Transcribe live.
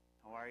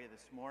are you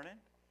this morning?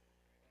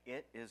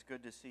 It is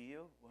good to see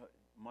you.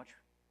 Much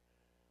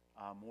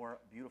more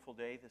beautiful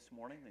day this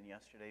morning than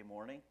yesterday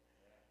morning.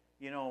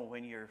 You know,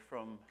 when you're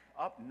from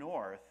up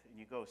north and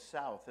you go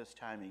south this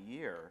time of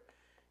year,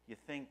 you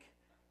think,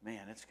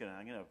 man,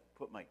 I'm gonna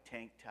put my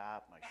tank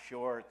top, my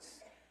shorts,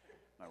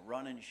 my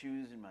running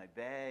shoes in my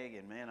bag,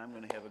 and man, I'm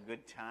gonna have a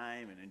good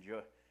time and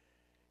enjoy.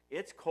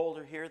 It's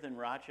colder here than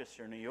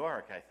Rochester, New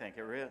York, I think.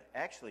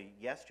 Actually,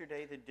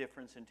 yesterday the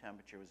difference in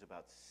temperature was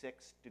about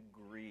 6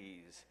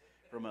 degrees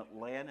from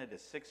Atlanta to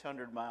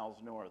 600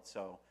 miles north.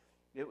 So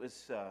it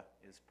was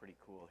pretty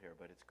cool here,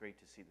 but it's great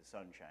to see the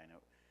sunshine.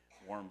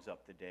 It warms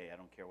up the day. I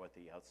don't care what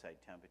the outside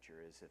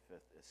temperature is. If the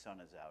sun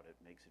is out, it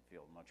makes it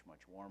feel much,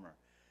 much warmer.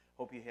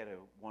 Hope you had a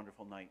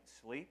wonderful night's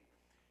sleep.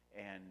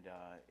 And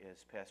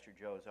as Pastor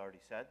Joe has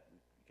already said, we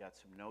got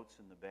some notes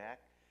in the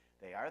back.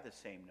 They are the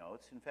same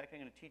notes. In fact, I'm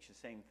going to teach the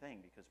same thing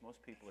because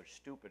most people are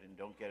stupid and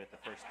don't get it the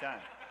first time.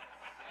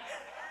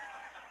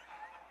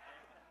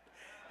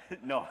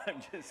 No, I'm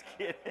just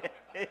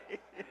kidding.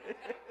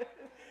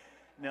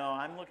 No,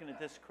 I'm looking at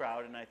this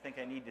crowd and I think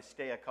I need to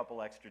stay a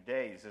couple extra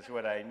days is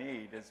what I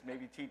need, is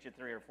maybe teach it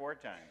 3 or 4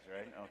 times,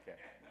 right? Okay.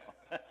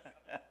 No.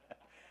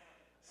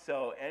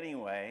 So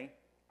anyway,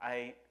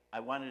 I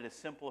wanted to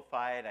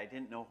simplify it. I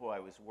didn't know who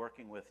I was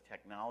working with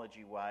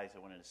technology-wise. I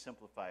wanted to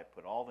simplify it,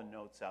 put all the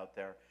notes out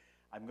there.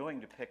 I'm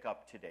going to pick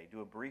up today,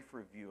 do a brief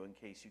review in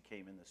case you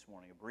came in this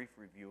morning, a brief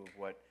review of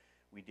what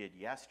we did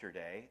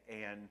yesterday,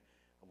 and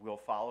we'll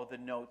follow the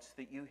notes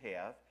that you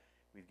have.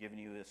 We've given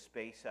you a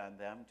space on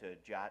them to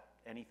jot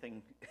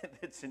anything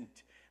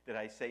that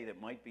I say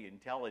that might be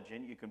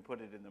intelligent. You can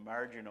put it in the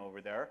margin over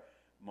there.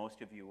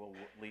 Most of you will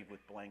leave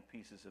with blank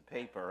pieces of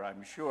paper,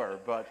 I'm sure,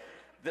 but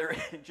there,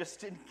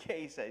 just in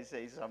case I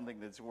say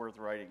something that's worth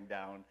writing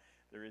down,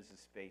 there is a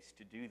space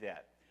to do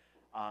that.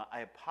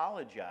 I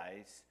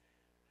apologize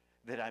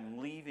that I'm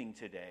leaving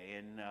today,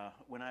 and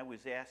when I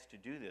was asked to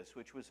do this,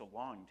 which was a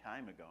long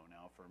time ago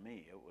now for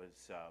me, it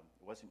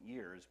wasn't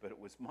years, but it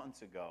was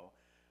months ago,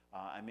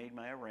 I made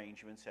my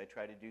arrangements. I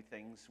try to do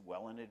things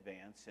well in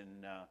advance,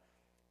 and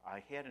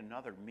I had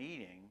another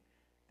meeting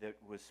that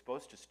was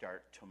supposed to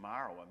start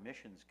tomorrow, a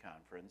missions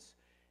conference,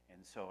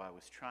 and so I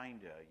was trying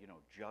to,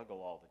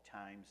 juggle all the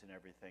times and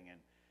everything,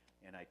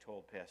 and I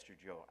told Pastor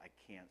Joe, I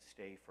can't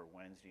stay for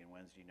Wednesday and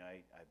Wednesday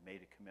night. I've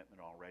made a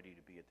commitment already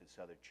to be at this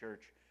other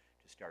church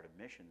to start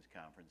a missions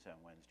conference on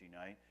Wednesday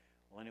night.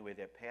 Well, anyway,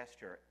 that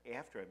pastor,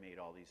 after I made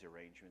all these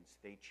arrangements,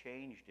 they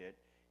changed it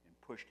and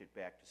pushed it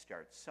back to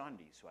start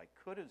Sunday. So I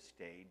could have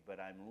stayed, but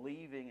I'm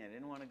leaving. I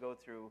didn't want to go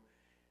through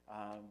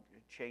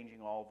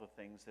changing all the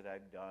things that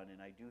I've done,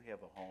 and I do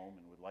have a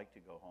home and would like to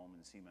go home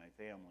and see my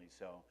family.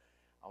 So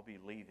I'll be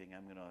leaving.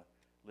 I'm going to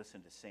listen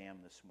to Sam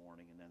this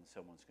morning, and then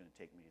someone's going to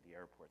take me to the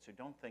airport. So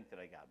don't think that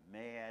I got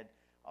mad,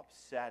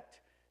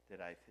 upset, that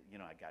I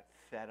got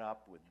fed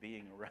up with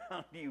being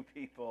around you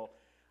people.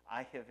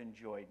 I have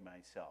enjoyed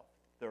myself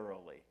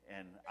thoroughly,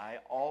 and I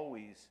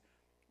always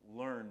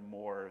learn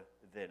more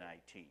than I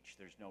teach.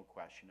 There's no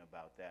question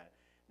about that.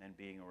 And then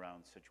being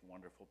around such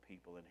wonderful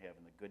people and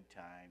having a good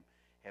time,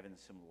 having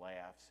some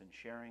laughs, and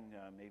sharing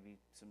maybe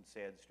some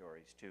sad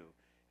stories too.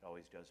 It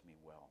always does me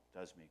well,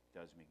 does me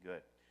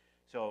good.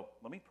 So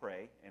let me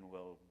pray, and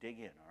we'll dig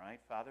in, all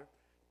right? Father,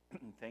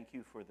 thank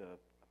you for the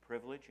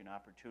privilege and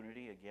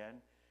opportunity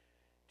again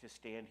to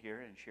stand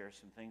here and share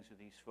some things with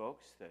these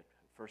folks that,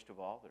 first of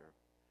all, they're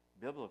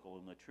biblical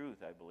in the truth,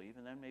 I believe,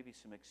 and then maybe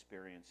some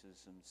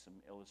experiences and some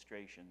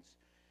illustrations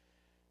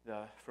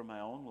from my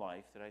own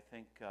life that I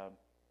think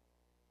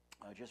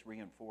just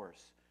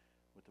reinforce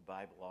what the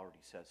Bible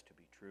already says to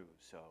be true.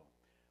 So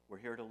we're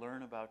here to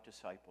learn about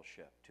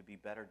discipleship, to be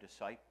better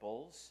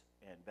disciples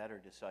and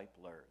better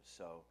disciplers.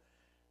 So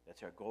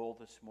that's our goal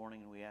this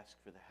morning, and we ask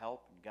for the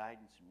help and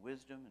guidance and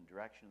wisdom and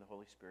direction of the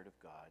Holy Spirit of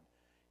God.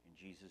 In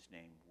Jesus'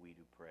 name we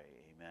do pray.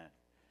 Amen.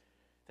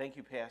 Thank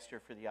you, Pastor,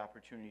 for the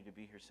opportunity to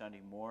be here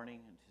Sunday morning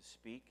and to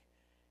speak,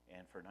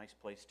 and for a nice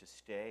place to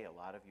stay. A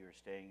lot of you are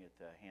staying at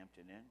the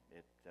Hampton Inn.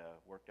 It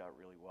worked out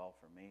really well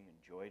for me.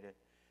 Enjoyed it.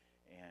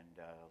 And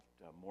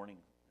morning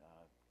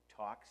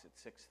talks at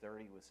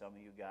 6:30 with some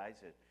of you guys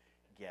that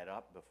get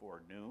up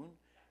before noon.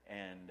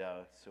 And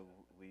so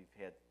we've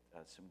had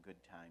some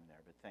good time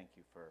there. But thank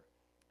you for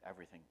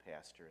everything,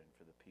 Pastor, and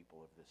for the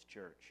people of this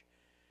church.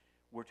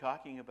 We're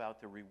talking about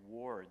the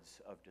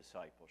rewards of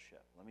discipleship.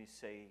 Let me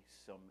say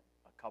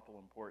a couple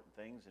important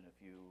things, and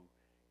if you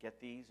get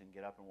these and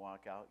get up and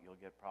walk out,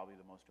 you'll get probably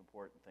the most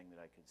important thing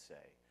that I could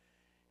say.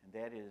 And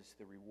that is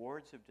the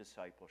rewards of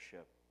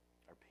discipleship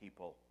are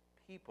people.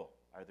 People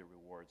are the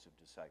rewards of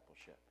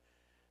discipleship.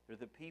 They're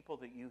the people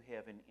that you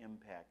have an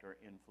impact or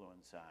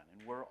influence on.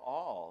 And we're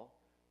all,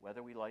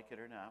 whether we like it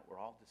or not, we're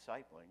all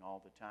discipling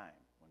all the time.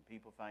 When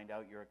people find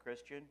out you're a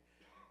Christian,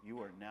 you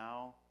are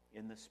now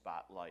in the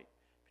spotlight.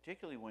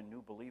 Particularly when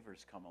new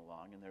believers come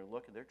along and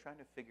they're trying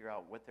to figure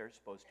out what they're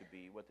supposed to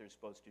be, what they're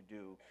supposed to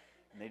do,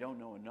 and they don't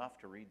know enough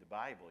to read the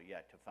Bible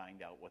yet to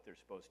find out what they're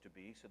supposed to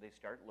be, so they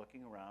start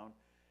looking around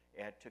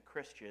at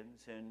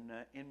Christians and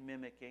in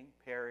mimicking,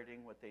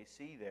 parroting what they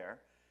see there,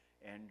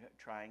 and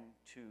trying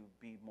to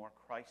be more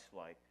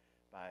Christ-like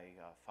by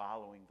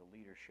following the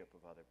leadership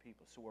of other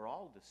people. So we're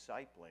all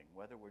discipling,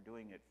 whether we're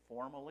doing it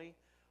formally,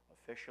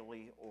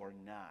 officially, or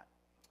not.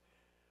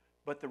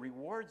 But the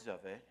rewards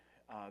of it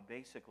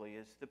basically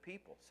is the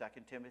people.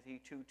 2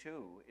 Timothy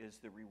 2:2 is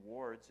the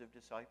rewards of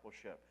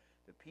discipleship,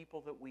 the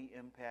people that we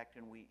impact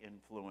and we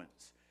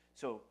influence.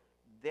 So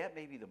that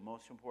may be the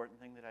most important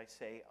thing that I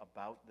say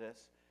about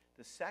this.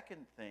 The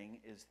second thing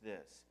is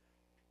this.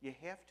 You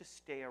have to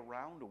stay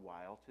around a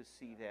while to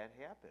see that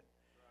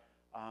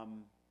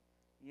happen.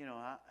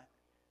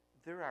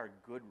 There are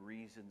good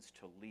reasons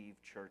to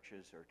leave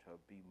churches or to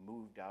be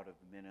moved out of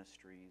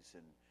ministries,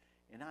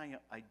 and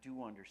I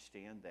do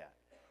understand that.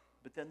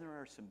 But then there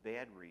are some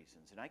bad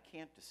reasons, and I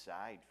can't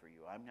decide for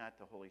you. I'm not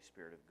the Holy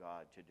Spirit of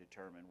God to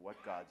determine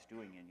what God's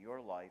doing in your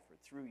life or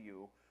through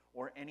you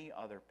or any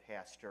other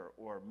pastor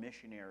or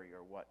missionary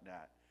or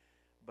whatnot.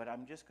 But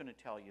I'm just going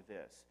to tell you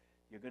this.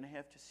 You're going to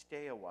have to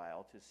stay a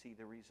while to see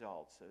the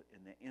results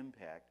and the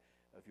impact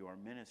of your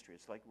ministry.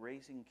 It's like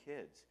raising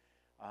kids.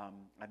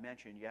 I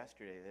mentioned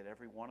yesterday that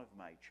every one of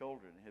my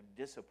children have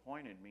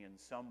disappointed me in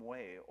some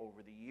way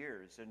over the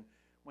years and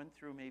went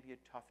through maybe a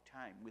tough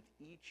time with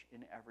each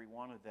and every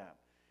one of them.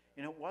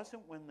 And it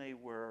wasn't when they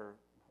were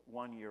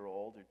 1 year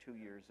old or 2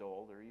 years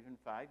old or even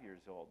 5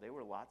 years old. They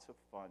were lots of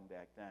fun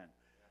back then.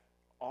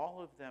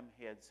 All of them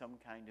had some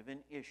kind of an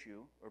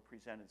issue or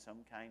presented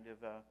some kind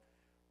of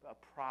a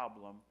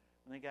problem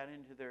when they got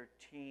into their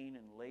teen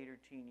and later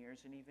teen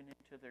years and even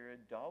into their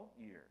adult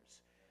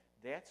years.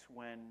 That's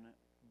when,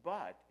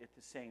 but at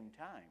the same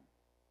time,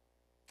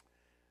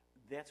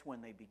 that's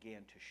when they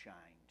began to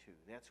shine too.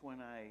 That's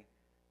when I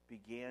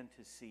began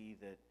to see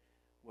that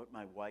what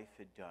my wife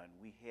had done,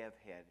 we have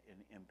had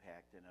an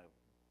impact and a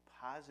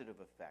positive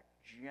effect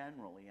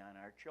generally on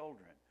our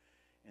children.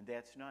 And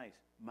that's nice.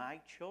 My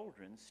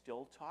children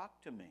still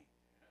talk to me.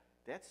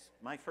 That's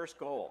my first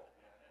goal.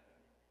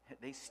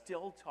 They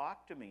still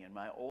talk to me, and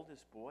my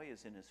oldest boy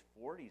is in his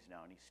 40s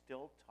now, and he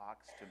still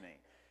talks to me.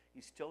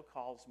 He still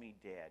calls me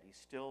Dad. He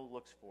still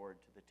looks forward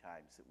to the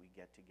times that we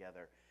get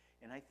together.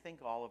 And I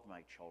think all of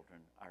my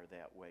children are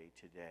that way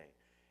today.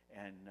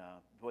 And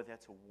boy,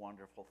 that's a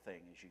wonderful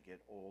thing. As you get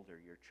older,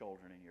 your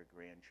children and your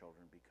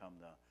grandchildren become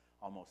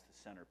almost the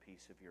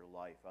centerpiece of your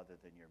life, other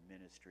than your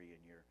ministry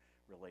and your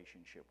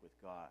relationship with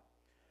God.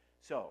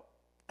 So,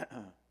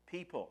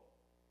 people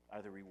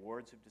are the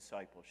rewards of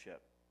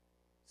discipleship.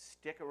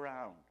 Stick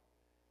around.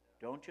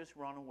 Don't just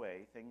run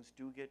away. Things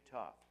do get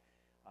tough.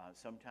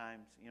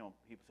 Sometimes,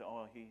 people say,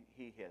 oh,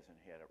 he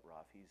hasn't had it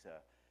rough. He's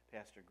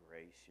Pastor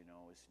Grace,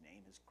 his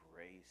name is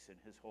Grace, and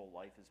his whole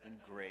life has been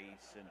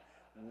grace and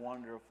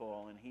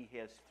wonderful, and he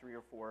has 3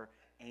 or 4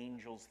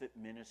 angels that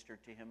minister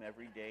to him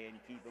every day and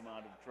keep him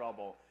out of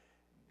trouble.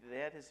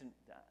 That isn't,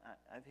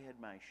 I've had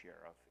my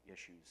share of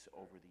issues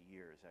over the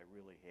years. I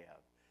really have.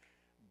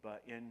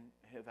 But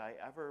have I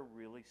ever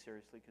really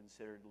seriously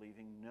considered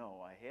leaving?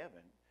 No, I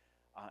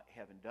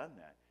haven't done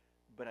that.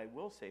 But I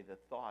will say the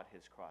thought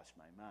has crossed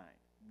my mind.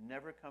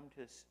 Never come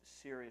to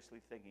seriously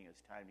thinking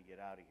it's time to get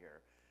out of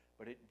here.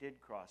 But it did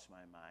cross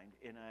my mind,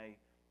 and I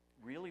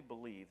really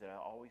believe that I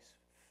always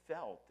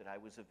felt that I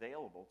was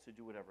available to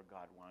do whatever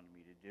God wanted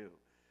me to do.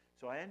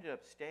 So I ended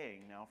up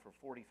staying now for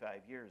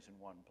 45 years in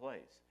one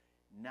place.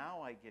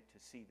 Now I get to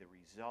see the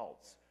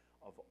results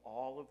of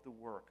all of the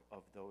work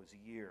of those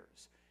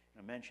years.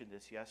 And I mentioned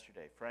this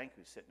yesterday. Frank,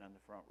 who's sitting on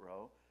the front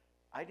row,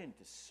 I didn't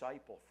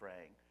disciple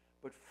Frank,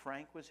 but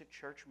Frank was a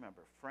church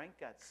member. Frank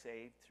got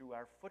saved through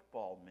our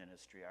football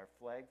ministry, our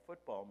flag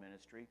football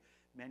ministry,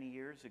 many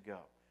years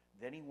ago.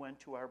 Then he went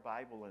to our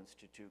Bible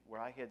Institute, where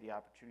I had the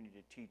opportunity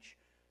to teach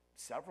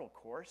several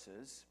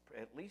courses,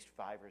 at least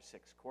 5 or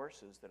 6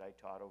 courses that I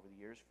taught over the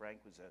years. Frank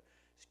was a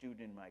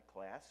student in my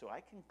class, so I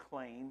can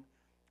claim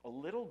a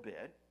little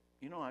bit.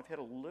 I've had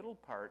a little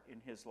part in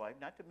his life,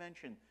 not to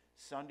mention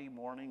Sunday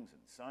mornings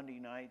and Sunday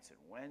nights and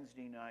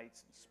Wednesday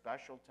nights and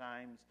special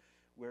times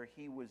where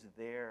he was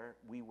there,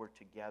 we were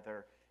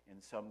together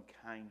in some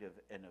kind of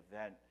an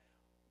event.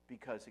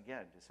 Because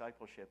again,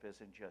 discipleship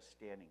isn't just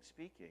standing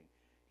speaking.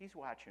 He's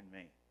watching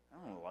me.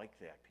 I don't like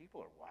that.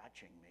 People are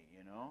watching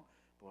me,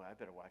 Boy, I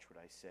better watch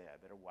what I say. I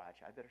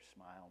better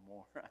smile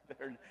more.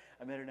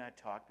 I better not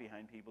talk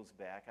behind people's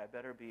back. I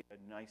better be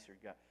a nicer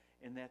guy.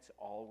 And that's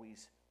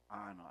always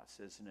on us,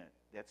 isn't it?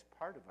 That's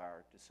part of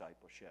our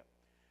discipleship.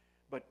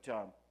 But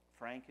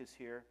Frank is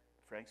here.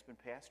 Frank's been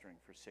pastoring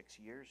for 6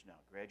 years now.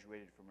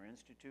 Graduated from our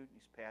institute, and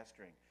he's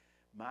pastoring.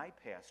 My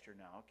pastor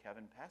now,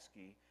 Kevin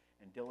Pesky,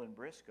 and Dylan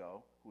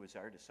Briscoe, who is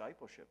our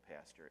discipleship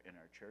pastor in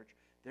our church,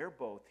 they're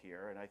both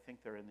here, and I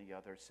think they're in the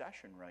other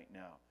session right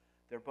now.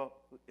 They're both,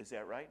 is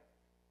that right?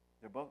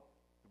 They're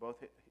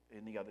both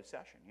in the other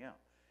session, yeah.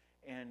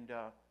 And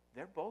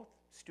they're both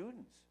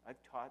students.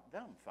 I've taught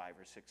them 5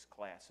 or 6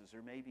 classes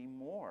or maybe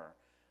more.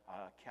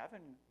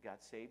 Kevin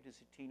got saved as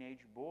a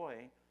teenage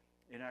boy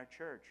in our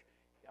church.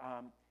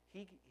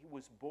 He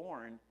was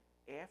born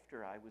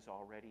after I was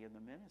already in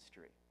the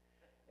ministry.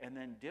 And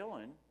then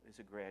Dylan is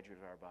a graduate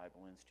of our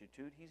Bible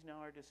Institute. He's now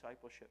our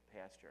discipleship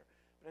pastor.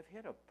 but I've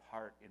had a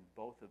part in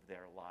both of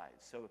their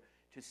lives. So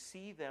to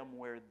see them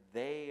where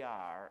they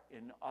are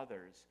in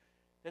others,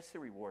 that's the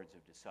rewards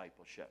of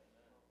discipleship.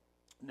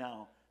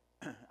 Now,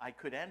 I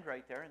could end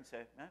right there and say,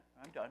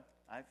 I'm done.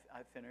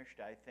 I've finished.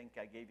 I think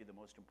I gave you the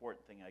most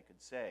important thing I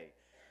could say.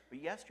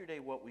 But yesterday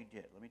what we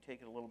did, let me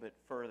take it a little bit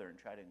further and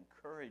try to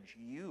encourage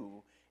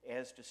you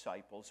as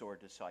disciples or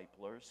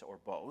disciplers or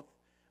both.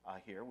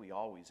 Here we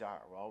always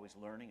are. We're always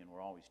learning and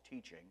we're always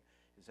teaching,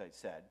 as I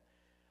said.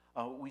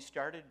 We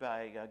started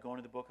by going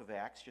to the book of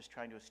Acts, just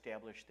trying to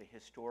establish the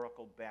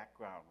historical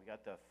background. We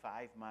got the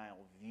 5-mile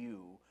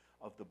view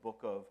of the book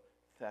of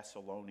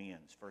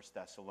Thessalonians, 1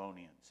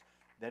 Thessalonians.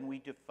 Then we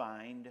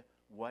defined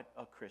what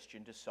a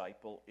Christian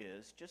disciple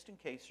is, just in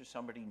case there's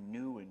somebody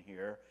new in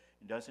here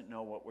and doesn't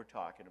know what we're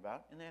talking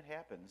about, and that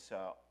happens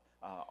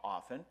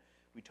often.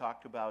 We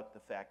talked about the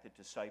fact that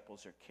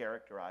disciples are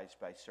characterized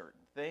by certain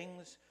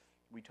things.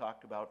 We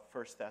talked about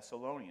 1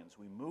 Thessalonians.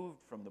 We moved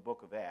from the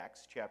book of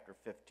Acts, chapter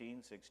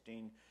 15,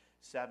 16,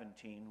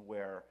 17,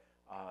 where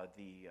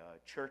the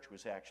church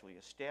was actually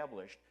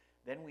established.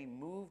 Then we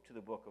moved to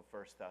the book of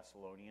 1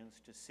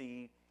 Thessalonians to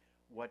see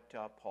what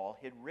Paul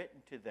had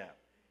written to them.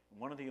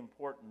 One of the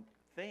important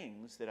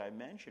things that I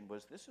mentioned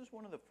was this is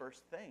one of the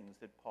first things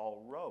that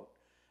Paul wrote.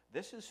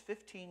 This is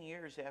 15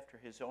 years after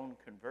his own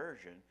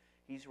conversion.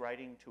 He's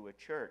writing to a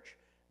church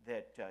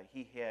that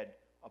he had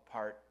a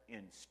part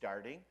in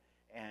starting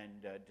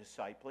and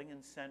discipling,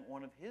 and sent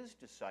one of his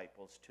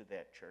disciples to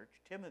that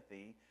church,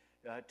 Timothy,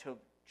 to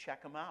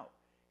check them out.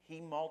 He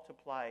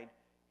multiplied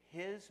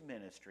his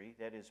ministry,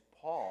 that is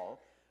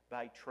Paul,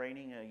 by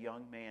training a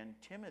young man,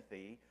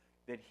 Timothy,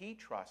 that he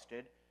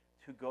trusted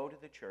to go to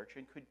the church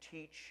and could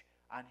teach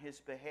on his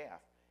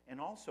behalf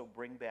and also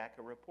bring back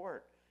a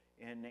report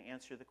and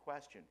answer the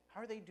question,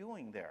 how are they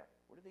doing there?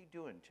 What are they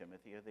doing,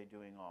 Timothy? Are they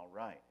doing all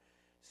right?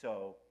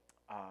 So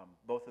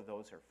both of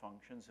those are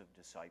functions of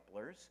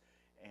disciplers,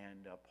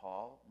 and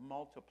Paul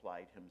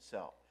multiplied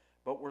himself.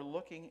 But we're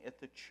looking at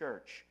the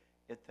church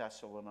at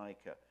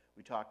Thessalonica.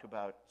 We talked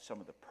about some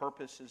of the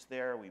purposes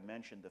there. We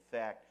mentioned the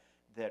fact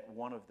that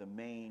one of the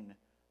main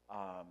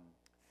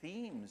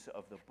themes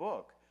of the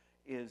book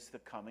is the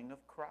coming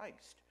of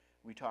Christ.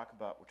 We're talking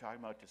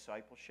about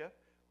discipleship.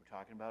 We're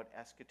talking about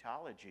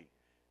eschatology.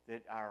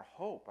 That our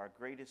hope, our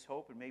greatest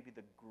hope, and maybe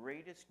the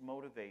greatest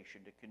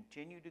motivation to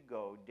continue to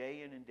go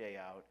day in and day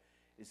out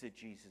is that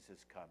Jesus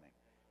is coming.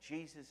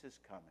 Jesus is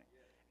coming.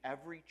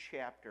 Every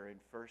chapter in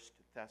 1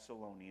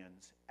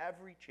 Thessalonians,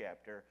 every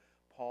chapter,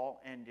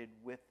 Paul ended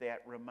with that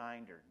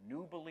reminder.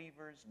 New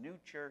believers, new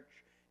church,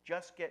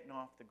 just getting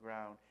off the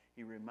ground.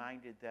 He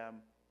reminded them,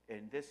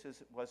 and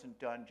wasn't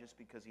done just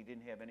because he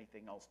didn't have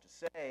anything else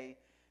to say.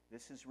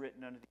 This is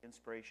written under the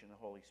inspiration of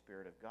the Holy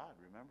Spirit of God.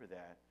 Remember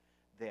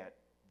that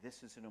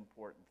this is an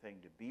important thing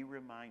to be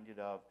reminded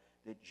of,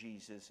 that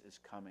Jesus is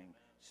coming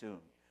soon.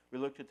 We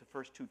looked at the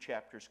first 2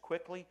 chapters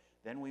quickly.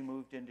 Then we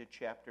moved into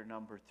chapter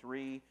number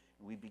 3.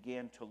 And we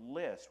began to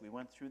list. We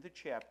went through the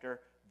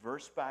chapter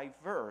verse by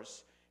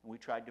verse, and we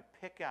tried to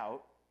pick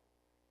out,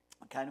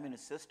 kind of in a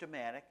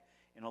systematic,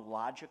 in a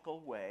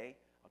logical way,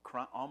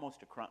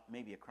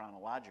 maybe a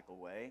chronological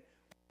way,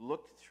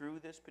 looked through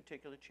this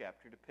particular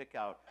chapter to pick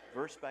out,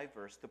 verse by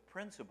verse, the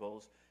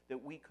principles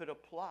that we could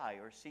apply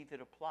or see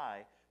that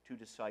apply to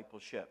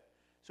discipleship.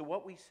 So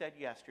what we said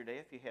yesterday,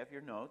 if you have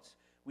your notes,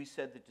 we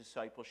said that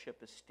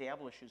discipleship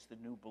establishes the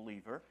new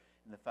believer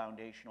in the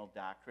foundational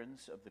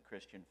doctrines of the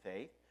Christian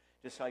faith.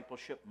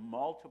 Discipleship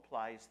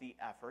multiplies the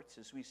efforts,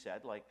 as we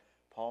said, like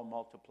Paul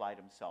multiplied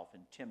himself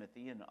in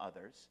Timothy and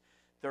others.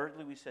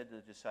 Thirdly, we said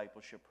that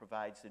discipleship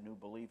provides the new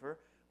believer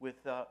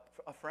with a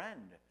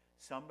friend,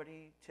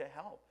 somebody to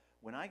help.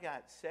 When I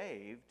got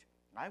saved,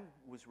 I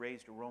was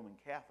raised a Roman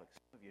Catholic.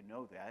 Some of you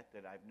know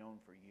that I've known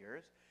for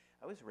years.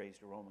 I was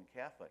raised a Roman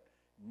Catholic.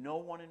 No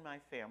one in my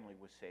family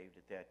was saved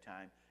at that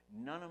time.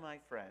 None of my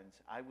friends.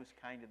 I was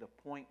kind of the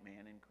point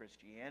man in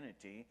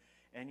Christianity.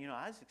 And,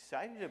 I was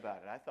excited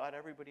about it. I thought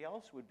everybody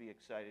else would be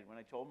excited. When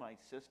I told my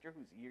sister,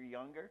 who's a year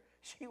younger,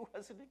 she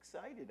wasn't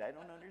excited. I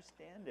don't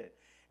understand it.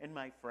 And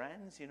my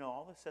friends,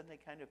 all of a sudden they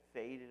kind of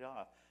faded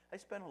off. I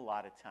spent a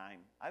lot of time.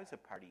 I was a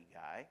party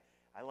guy.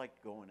 I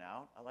liked going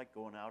out. I liked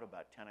going out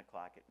about 10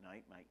 o'clock at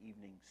night. My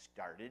evening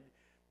started,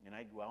 and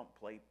I'd go out and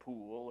play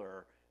pool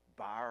or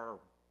bar or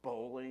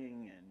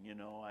bowling,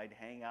 and, I'd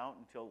hang out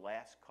until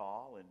last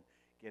call and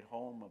get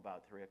home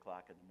about 3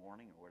 o'clock in the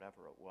morning or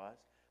whatever it was.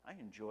 I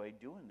enjoyed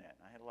doing that.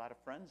 I had a lot of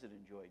friends that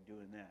enjoyed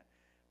doing that.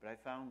 But I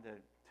found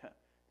that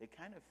they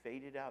kind of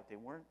faded out. They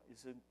weren't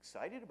as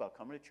excited about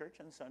coming to church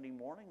on Sunday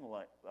morning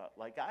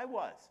like I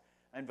was.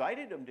 I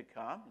invited them to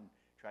come and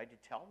tried to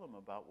tell them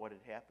about what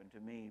had happened to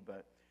me,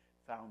 but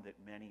found that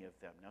many of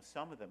them, now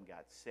some of them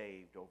got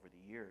saved over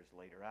the years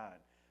later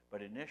on,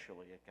 but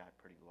initially it got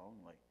pretty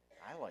lonely.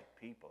 I like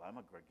people. I'm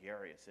a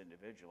gregarious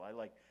individual.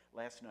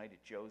 Last night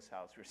at Joe's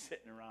house, we're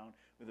sitting around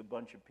with a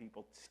bunch of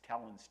people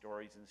telling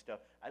stories and stuff.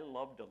 I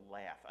love to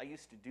laugh. I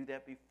used to do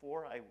that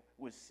before I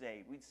was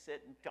saved. We'd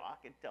sit and talk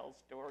and tell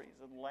stories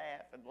and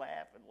laugh and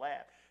laugh and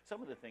laugh.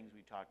 Some of the things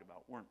we talked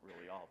about weren't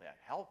really all that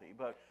healthy,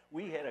 but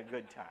we had a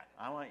good time.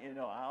 I want you to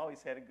know, I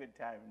always had a good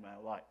time in my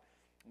life,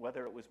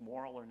 whether it was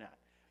moral or not.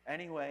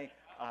 Anyway,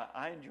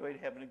 I enjoyed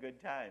having a good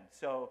time.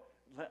 So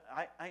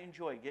I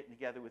enjoy getting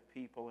together with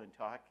people and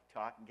talk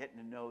and getting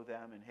to know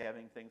them and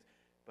having things.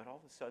 But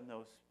all of a sudden,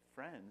 those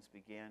friends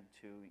began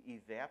to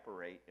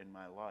evaporate in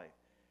my life.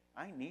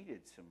 I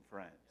needed some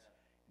friends.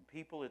 And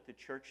people at the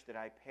church that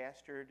I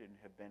pastored and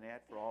have been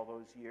at for all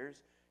those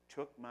years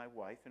took my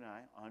wife and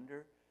I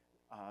under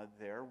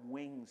their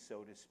wings,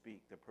 so to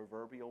speak, the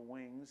proverbial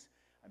wings.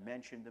 I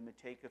mentioned the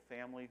Mateka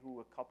family who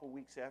a couple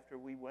weeks after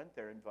we went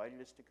there invited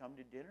us to come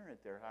to dinner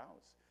at their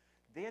house.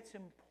 That's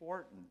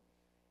important.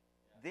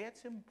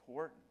 That's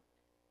important.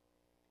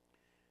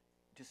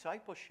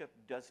 Discipleship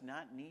does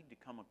not need to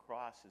come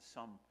across as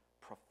some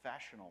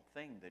professional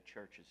thing that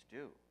churches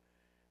do.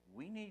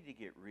 We need to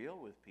get real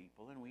with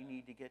people, and we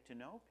need to get to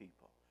know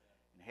people.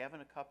 And having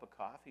a cup of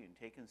coffee and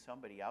taking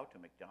somebody out to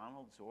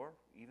McDonald's or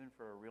even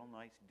for a real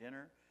nice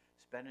dinner,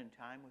 spending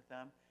time with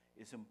them,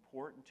 is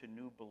important to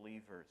new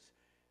believers.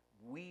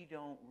 We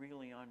don't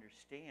really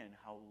understand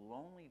how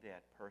lonely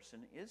that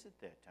person is at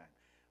that time.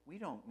 We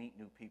don't meet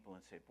new people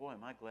and say, boy,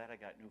 am I glad I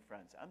got new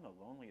friends. I'm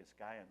the loneliest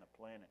guy on the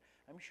planet.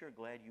 I'm sure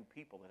glad you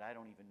people that I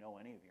don't even know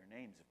any of your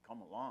names have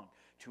come along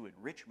to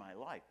enrich my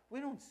life. We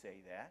don't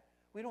say that.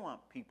 We don't want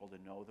people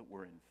to know that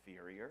we're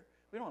inferior.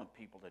 We don't want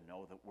people to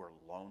know that we're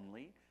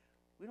lonely.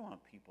 We don't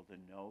want people to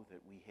know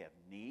that we have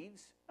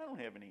needs. I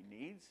don't have any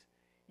needs.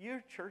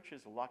 Your church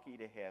is lucky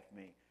to have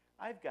me.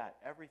 I've got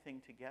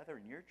everything together,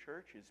 and your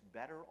church is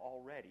better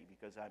already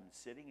because I'm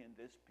sitting in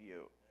this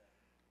pew.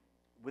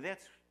 But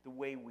that's the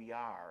way we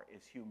are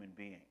as human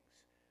beings.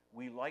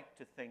 We like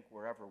to think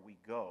wherever we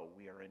go,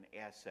 we are an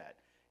asset.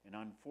 And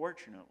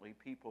unfortunately,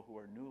 people who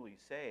are newly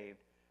saved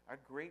are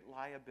great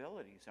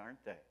liabilities,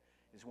 aren't they?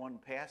 As one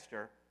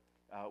pastor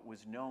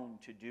was known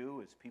to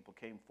do, as people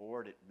came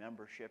forward at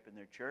membership in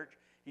their church,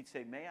 he'd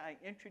say, may I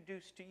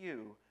introduce to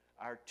you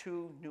our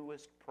two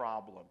newest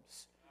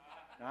problems?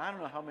 Now, I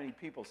don't know how many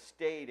people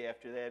stayed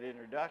after that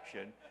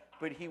introduction,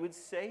 but he would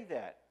say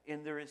that.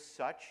 And there is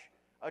such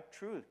a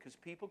truth, because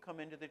people come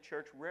into the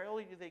church,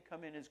 rarely do they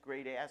come in as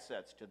great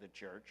assets to the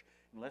church,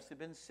 unless they've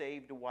been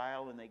saved a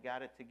while and they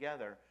got it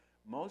together.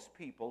 Most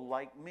people,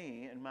 like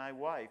me and my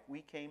wife,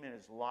 we came in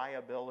as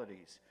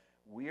liabilities.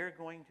 We're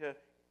going to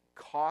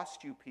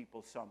cost you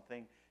people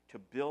something to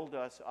build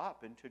us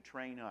up and to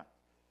train up.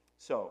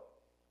 So,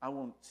 I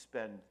won't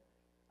spend,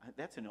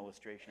 that's an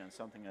illustration on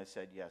something I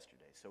said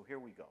yesterday. So here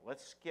we go.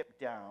 Let's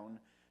skip down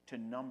to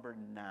number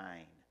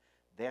 9.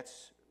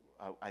 That's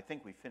I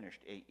think we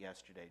finished 8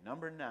 yesterday.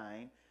 Number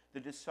 9, the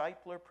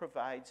discipler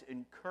provides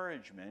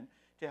encouragement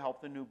to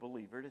help the new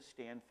believer to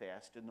stand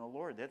fast in the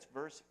Lord. That's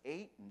verse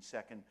 8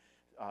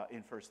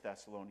 in 1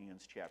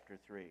 Thessalonians chapter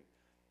 3.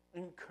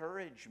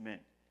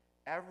 Encouragement.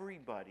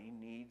 Everybody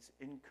needs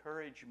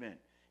encouragement.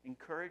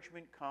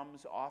 Encouragement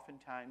comes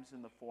oftentimes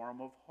in the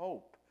form of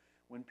hope.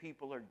 When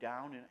people are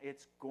down, and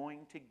it's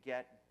going to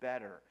get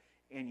better.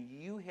 And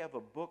you have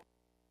a book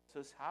that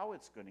says how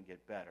it's going to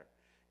get better.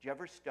 Do you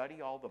ever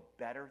study all the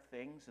better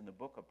things in the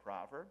book of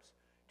Proverbs?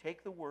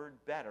 Take the word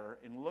better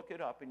and look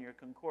it up in your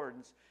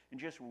concordance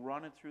and just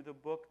run it through the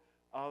book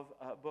of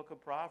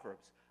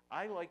Proverbs.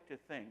 I like to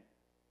think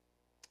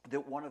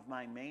that one of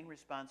my main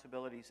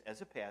responsibilities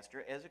as a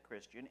pastor, as a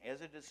Christian, as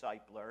a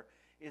discipler,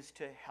 is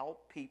to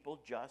help people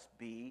just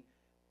be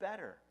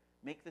better.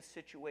 Make the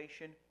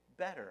situation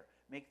better.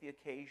 Make the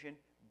occasion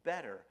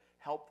better.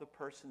 Help the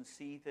person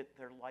see that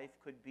their life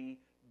could be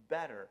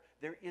better.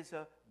 There is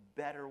a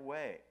better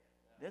way.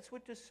 That's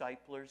what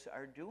disciplers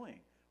are doing.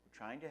 We're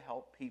trying to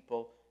help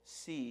people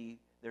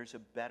see there's a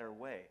better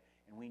way.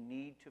 And we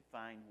need to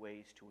find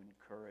ways to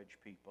encourage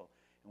people.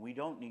 And we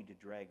don't need to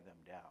drag them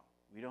down.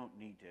 We don't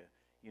need to,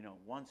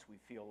 once we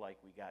feel like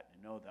we got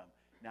to know them,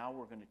 now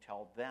we're going to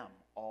tell them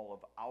all of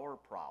our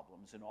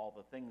problems and all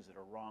the things that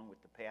are wrong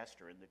with the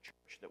pastor in the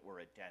church that we're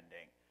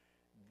attending.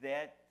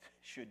 That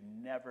should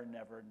never,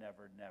 never,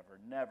 never,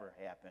 never, never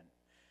happen.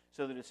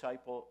 So the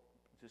discipler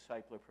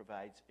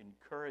provides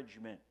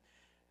encouragement.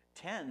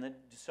 10, the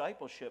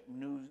discipleship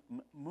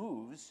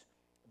moves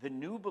the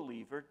new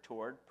believer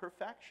toward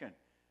perfection.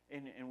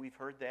 And we've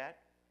heard that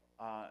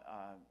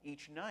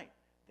each night.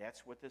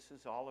 That's what this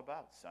is all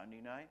about.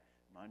 Sunday night,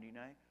 Monday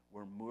night,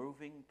 we're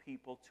moving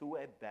people to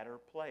a better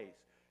place,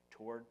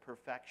 toward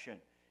perfection.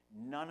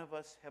 None of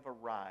us have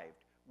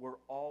arrived. We're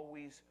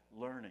always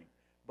learning.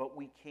 But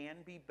we can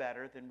be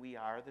better than we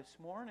are this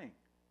morning.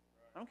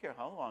 I don't care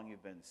how long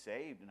you've been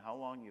saved and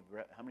how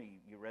many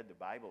you read the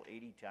Bible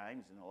 80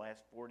 times in the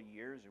last 40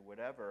 years or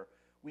whatever.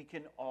 We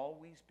can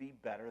always be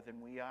better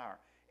than we are.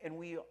 And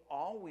we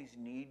always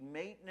need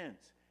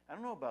maintenance. I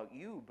don't know about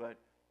you, but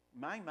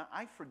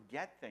I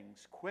forget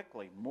things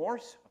quickly, more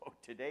so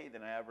today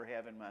than I ever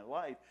have in my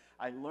life.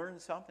 I learn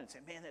something, say,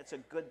 man, that's a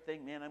good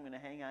thing, man, I'm going to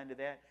hang on to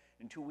that.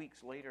 And 2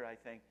 weeks later, I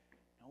think,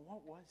 now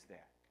what was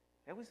that?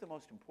 That was the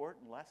most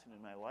important lesson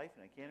in my life,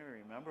 and I can't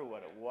even remember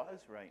what it was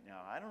right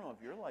now. I don't know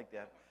if you're like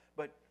that,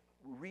 but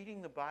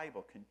reading the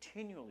Bible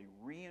continually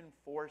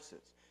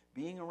reinforces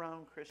being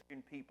around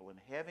Christian people and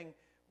having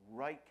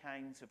right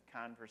kinds of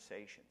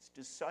conversations,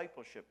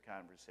 discipleship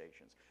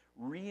conversations,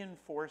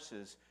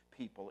 reinforces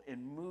people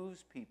and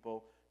moves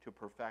people to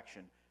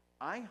perfection.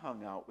 I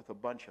hung out with a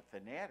bunch of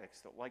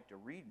fanatics that like to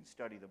read and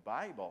study the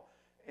Bible,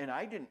 and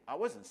I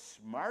wasn't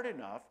smart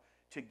enough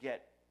to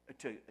get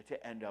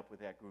to end up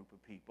with that group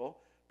of people,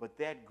 but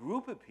that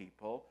group of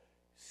people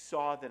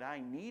saw that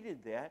I needed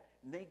that,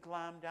 and they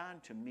glommed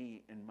on to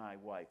me and my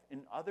wife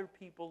and other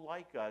people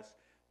like us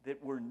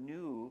that were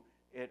new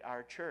at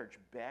our church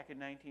back in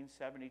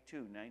 1972,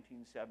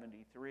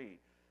 1973.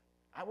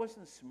 I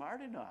wasn't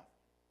smart enough.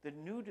 The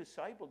new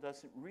disciple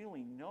doesn't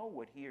really know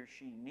what he or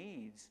she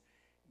needs.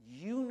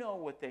 You know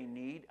what they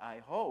need, I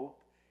hope,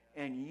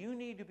 and you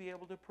need to be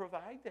able to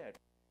provide that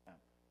for them.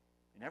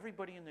 And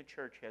everybody in the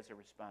church has a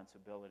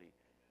responsibility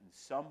in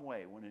some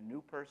way. When a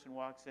new person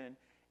walks in,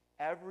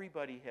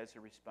 everybody has a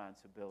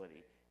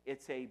responsibility.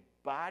 It's a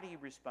body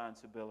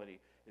responsibility.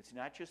 It's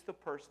not just the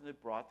person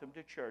that brought them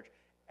to church.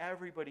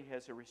 Everybody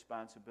has a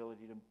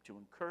responsibility to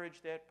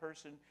encourage that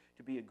person,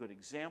 to be a good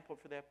example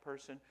for that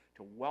person,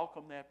 to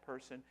welcome that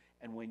person,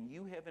 and when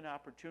you have an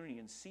opportunity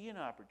and see an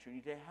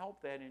opportunity, to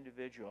help that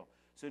individual.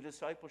 So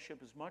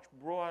discipleship is much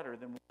broader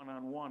than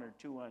one-on-one or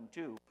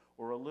two-on-two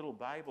or a little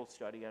Bible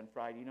study on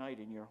Friday night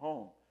in your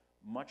home.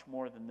 Much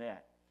more than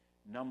that.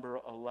 Number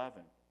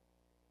 11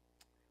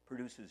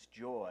 produces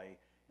joy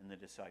in the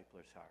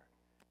discipler's heart.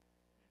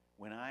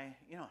 When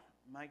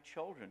my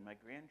children, my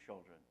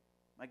grandchildren,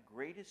 my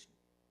greatest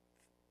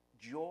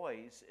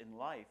joys in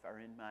life are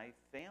in my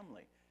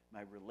family.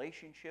 My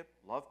relationship,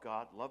 love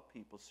God, love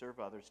people, serve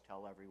others,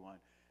 tell everyone.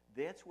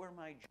 That's where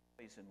my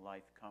joys in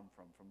life come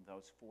from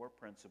those 4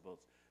 principles.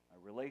 My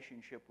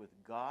relationship with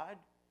God,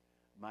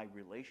 my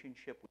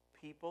relationship with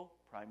people,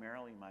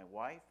 primarily my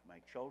wife, my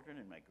children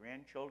and my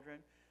grandchildren,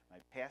 my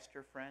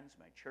pastor friends,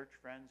 my church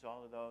friends,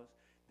 all of those.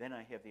 Then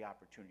I have the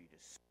opportunity to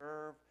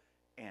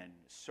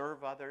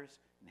serve others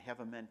and have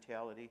a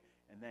mentality,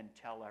 and then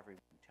tell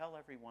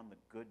everyone the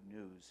good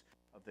news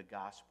of the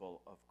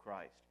gospel of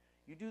Christ.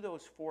 You do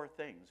those 4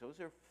 things. Those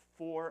are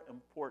 4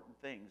 important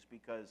things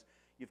because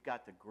you've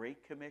got the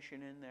Great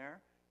Commission in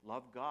there.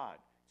 Love God.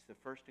 It's the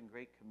first and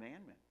great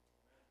commandment.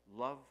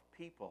 Love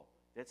people.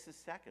 That's the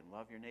second.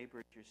 Love your neighbor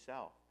as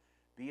yourself.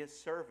 Be a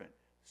servant.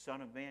 The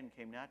Son of Man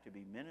came not to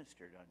be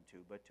ministered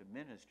unto, but to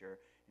minister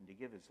and to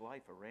give his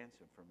life a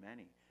ransom for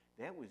many.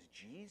 That was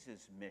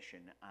Jesus'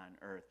 mission on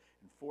earth.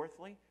 And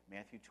fourthly,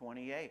 Matthew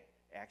 28,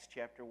 Acts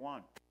chapter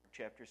 1,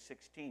 chapter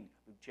 16,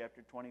 Luke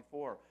chapter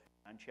 24,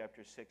 John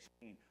chapter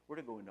 16. We're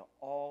to go into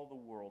all the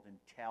world and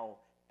tell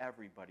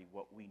everybody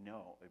what we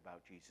know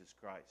about Jesus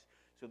Christ.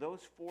 So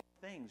those 4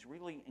 things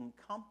really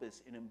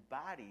encompass and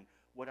embody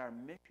what our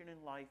mission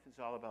in life is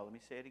all about. Let me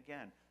say it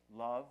again.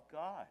 Love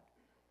God.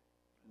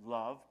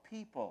 Love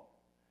people.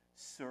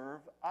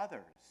 Serve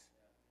others.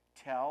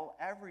 Tell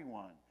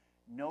everyone.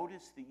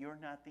 Notice that you're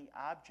not the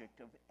object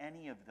of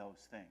any of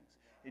those things.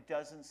 It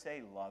doesn't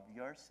say love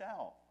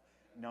yourself.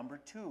 Number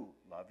 2,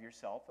 love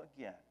yourself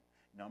again.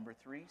 Number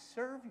 3,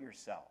 serve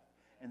yourself.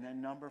 And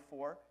then number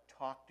 4,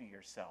 talk to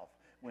yourself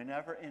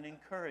whenever and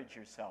encourage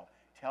yourself.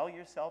 Tell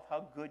yourself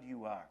how good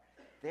you are.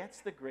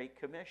 That's the Great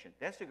Commission.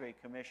 That's the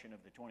Great Commission of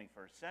the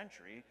 21st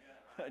century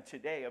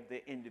today, of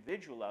the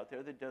individual out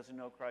there that doesn't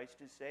know Christ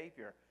as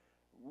Savior.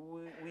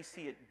 We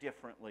see it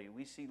differently.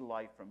 We see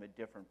life from a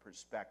different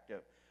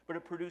perspective. But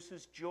it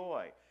produces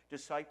joy.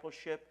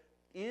 Discipleship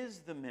is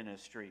the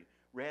ministry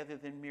rather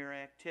than mere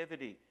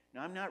activity.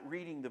 Now, I'm not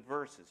reading the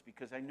verses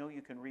because I know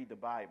you can read the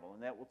Bible,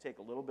 and that will take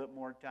a little bit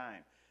more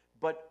time.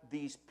 But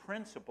these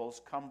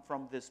principles come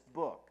from this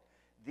book.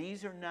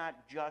 These are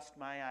not just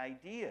my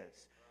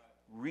ideas.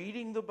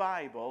 Reading the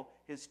Bible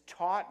has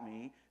taught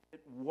me that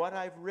what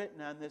I've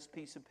written on this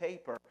piece of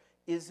paper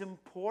is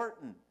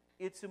important.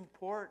 It's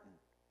important.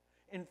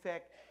 In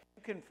fact,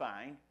 you can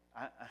find,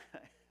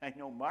 I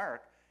know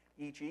Mark,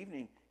 each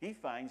evening, he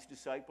finds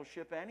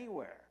discipleship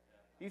anywhere.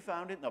 He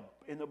found it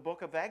in the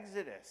book of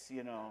Exodus,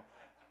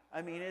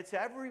 I mean, it's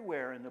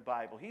everywhere in the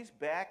Bible. He's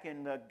back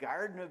in the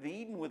Garden of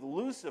Eden with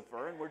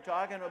Lucifer, and we're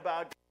talking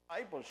about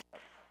discipleship.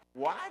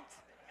 What?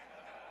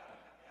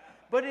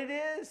 But it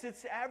is.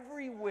 It's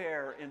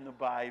everywhere in the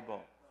Bible.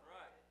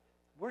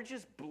 We're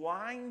just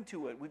blind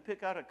to it. We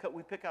pick out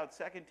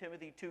 2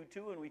 Timothy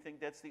 2:2, and we think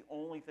that's the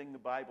only thing the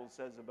Bible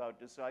says about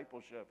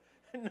discipleship.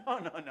 No.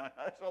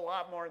 There's a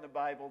lot more in the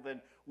Bible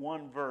than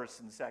one verse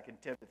in 2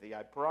 Timothy.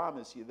 I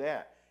promise you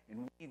that.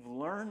 And we've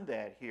learned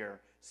that here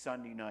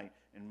Sunday night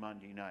and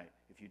Monday night.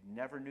 If you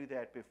never knew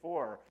that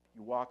before,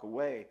 you walk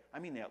away. I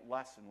mean, that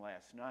lesson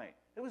last night,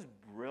 it was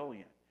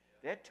brilliant.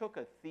 That took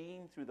a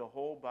theme through the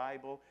whole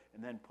Bible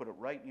and then put it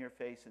right in your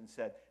face and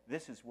said,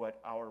 this is what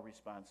our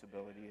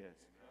responsibility is.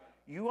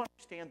 You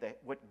understand that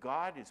what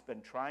God has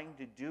been trying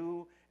to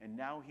do, and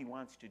now he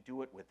wants to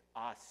do it with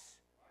us.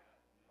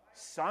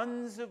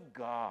 Sons of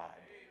God.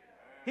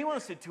 He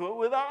wants to do it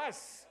with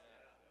us.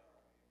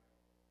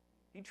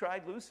 He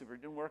tried Lucifer,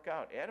 didn't work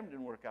out. Adam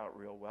didn't work out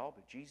real well,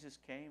 but Jesus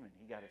came and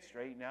he got it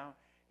straightened out,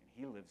 and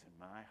he lives in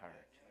my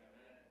heart.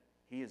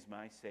 He is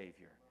my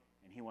Savior,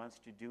 and he wants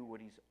to do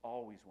what he's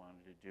always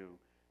wanted to do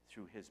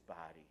through his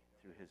body,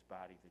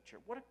 the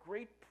church. What a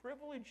great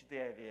privilege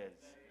that is.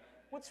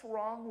 What's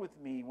wrong with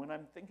me when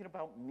I'm thinking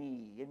about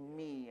me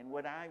and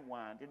what I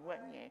want and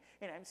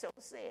I'm so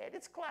sad.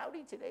 It's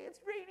cloudy today. It's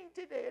raining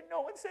today, and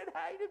no one said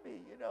hi to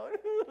me.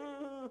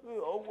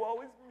 Oh,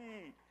 woe is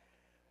me.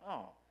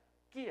 Oh,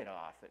 get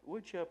off it,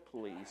 would you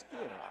please?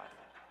 Get off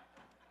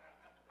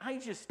it. I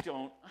just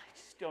don't.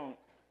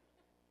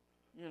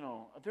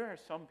 There are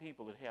some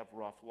people that have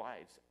rough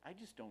lives. I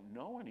just don't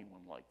know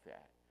anyone like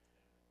that.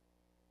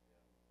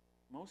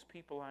 Most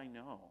people I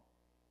know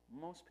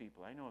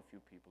a few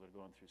people that are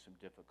going through some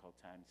difficult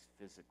times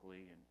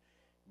physically and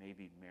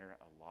maybe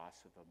a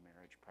loss of a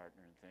marriage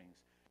partner and things.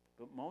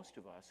 But most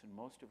of us and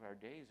most of our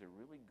days are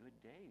really good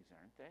days,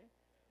 aren't they?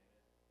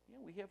 Yeah,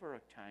 we have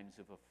our times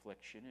of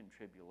affliction and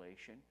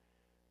tribulation.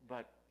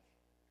 But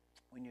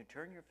when you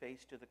turn your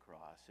face to the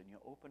cross and you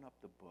open up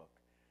the book,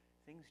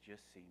 things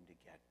just seem to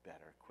get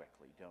better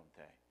quickly, don't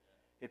they?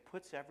 It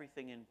puts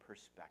everything in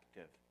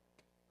perspective.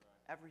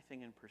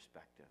 Everything in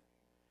perspective.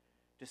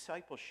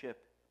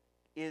 Discipleship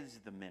is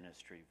the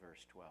ministry,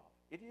 verse 12.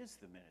 It is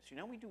the ministry.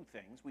 We do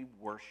things. We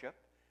worship.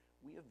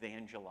 We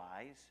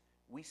evangelize.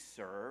 We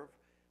serve.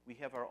 We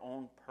have our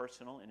own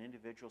personal and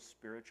individual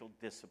spiritual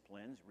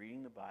disciplines,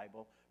 reading the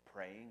Bible,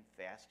 praying,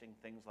 fasting,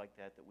 things like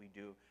that we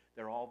do.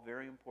 They're all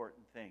very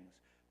important things.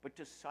 But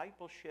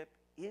discipleship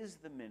is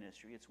the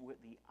ministry. It's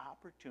the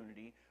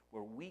opportunity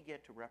where we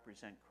get to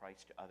represent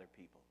Christ to other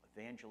people.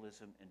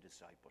 Evangelism and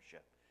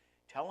discipleship.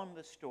 Tell them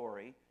the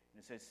story.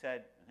 And as I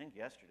said, I think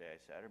yesterday I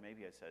said, or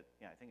maybe I said,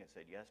 I think I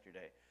said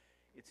yesterday,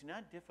 it's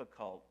not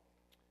difficult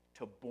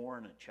to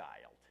born a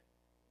child,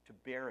 to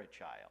bear a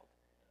child,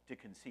 to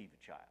conceive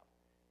a child.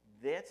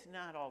 That's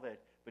not all that,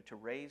 but to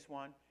raise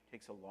one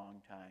takes a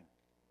long time.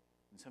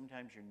 And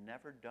sometimes you're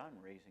never done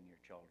raising your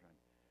children.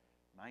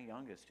 My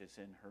youngest is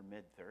in her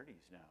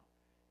mid-30s now.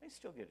 I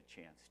still get a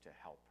chance to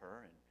help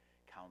her and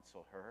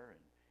counsel her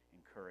and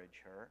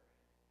encourage her.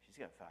 She's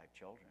got 5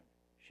 children.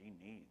 She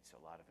needs a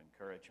lot of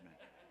encouragement.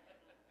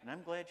 And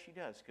I'm glad she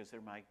does, because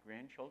they're my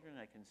grandchildren.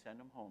 I can send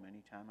them home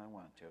anytime I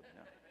want to.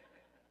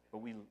 But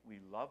we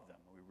love them.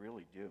 We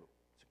really do.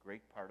 It's a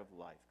great part of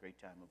life, great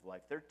time of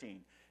life. 13,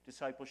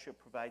 discipleship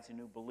provides a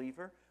new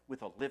believer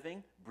with a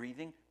living,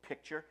 breathing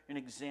picture, an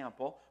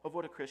example of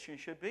what a Christian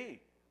should be.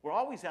 We're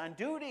always on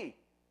duty.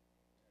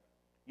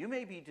 You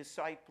may be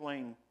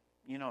discipling,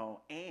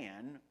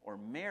 Ann or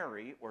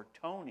Mary or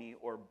Tony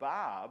or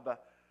Bob,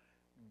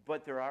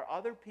 but there are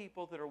other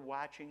people that are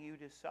watching you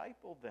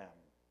disciple them.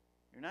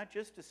 You're not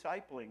just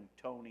discipling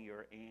Tony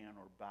or Ann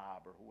or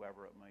Bob or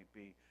whoever it might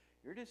be.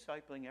 You're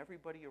discipling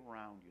everybody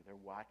around you. They're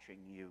watching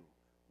you.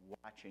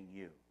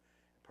 It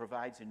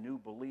provides a new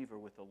believer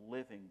with a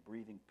living,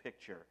 breathing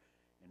picture,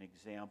 an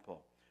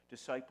example.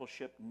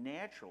 Discipleship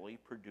naturally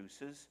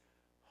produces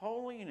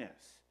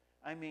holiness.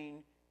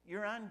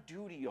 You're on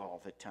duty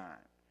all the time.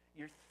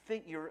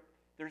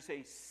 There's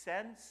a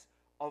sense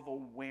of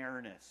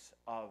awareness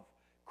of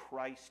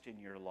Christ in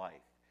your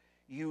life.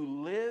 You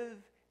live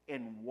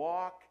and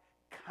walk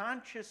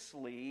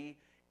consciously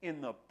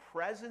in the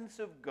presence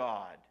of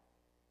God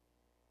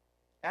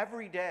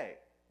every day.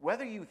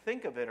 Whether you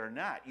think of it or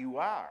not, you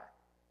are.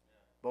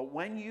 But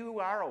when you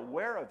are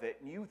aware of it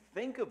and you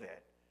think of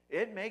it,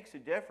 it makes a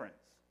difference.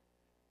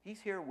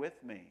 He's here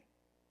with me.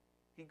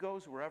 He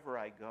goes wherever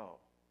I go.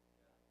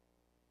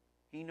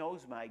 He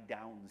knows my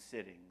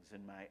down-sittings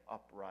and my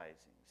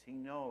uprisings. He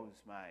knows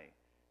my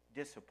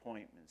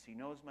disappointments. He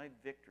knows my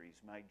victories,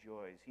 my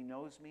joys. He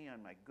knows me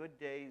on my good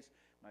days,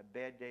 my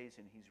bad days,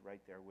 and he's right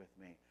there with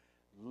me.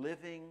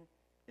 Living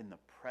in the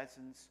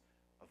presence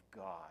of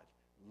God.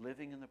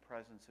 Living in the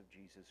presence of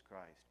Jesus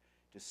Christ.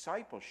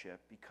 Discipleship,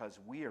 because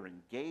we are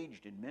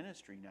engaged in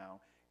ministry now,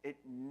 it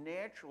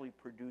naturally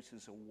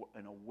produces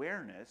an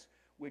awareness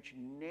which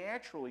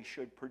naturally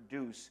should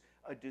produce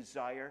a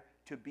desire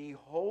to be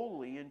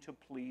holy and to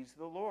please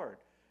the Lord.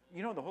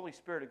 The Holy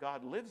Spirit of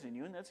God lives in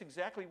you, and that's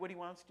exactly what he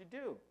wants to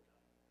do.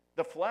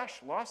 The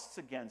flesh lusts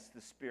against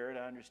the Spirit,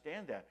 I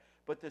understand that.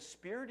 But the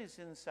Spirit is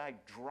inside,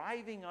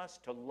 driving us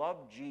to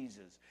love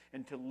Jesus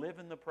and to live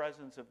in the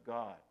presence of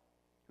God.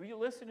 Who are you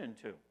listening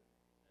to?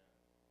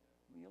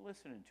 Who are you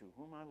listening to?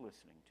 Who am I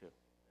listening to?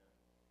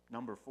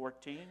 Number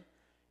 14,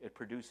 it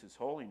produces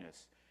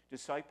holiness.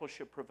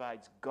 Discipleship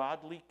provides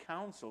godly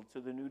counsel to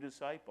the new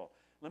disciple.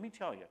 Let me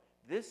tell you,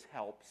 this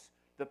helps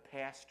the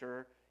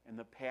pastor and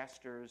the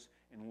pastors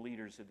and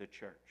leaders of the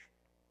church.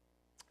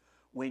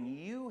 When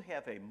you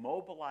have a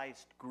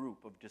mobilized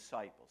group of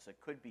disciples, it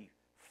could be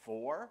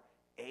 4,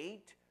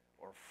 8,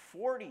 or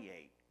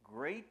 48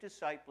 great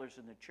disciplers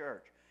in the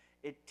church,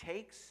 it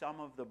takes some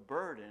of the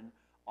burden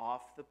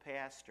off the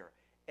pastor.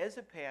 As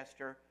a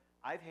pastor,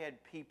 I've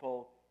had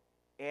people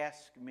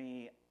ask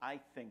me, I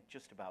think,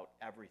 just about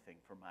everything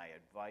for my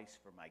advice,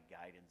 for my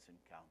guidance and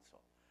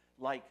counsel.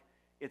 Like,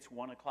 it's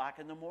 1 o'clock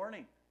in the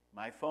morning.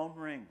 My phone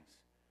rings.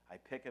 I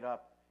pick it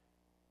up.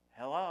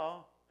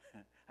 Hello?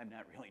 I'm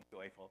not really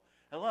joyful.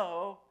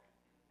 Hello?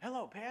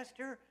 Hello,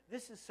 Pastor?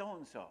 This is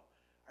so-and-so.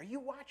 Are you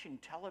watching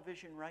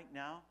television right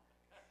now?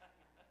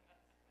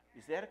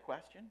 Is that a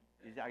question?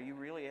 Are you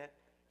really at?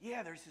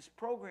 Yeah, there's this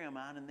program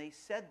on, and they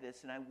said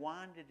this, and I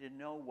wanted to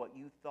know what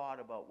you thought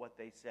about what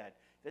they said.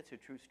 That's a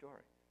true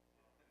story.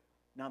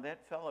 Now,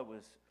 that fellow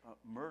was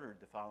murdered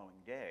the following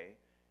day.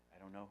 I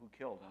don't know who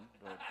killed him,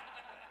 but...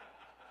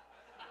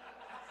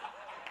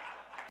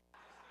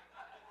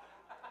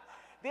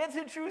 That's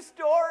a true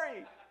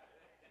story.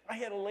 I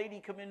had a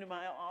lady come into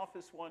my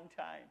office one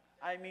time.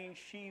 I mean,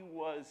 she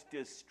was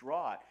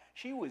distraught.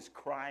 She was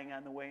crying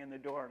on the way in the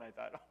door, and I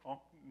thought, oh,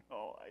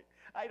 no,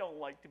 I don't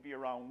like to be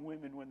around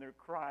women when they're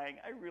crying.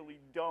 I really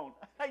don't.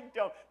 I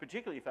don't,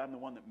 particularly if I'm the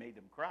one that made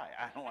them cry.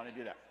 I don't want to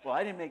do that. Well,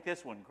 I didn't make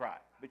this one cry,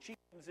 but she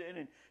comes in,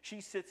 and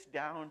she sits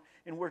down,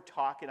 and we're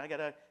talking. I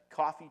got a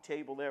coffee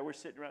table there. We're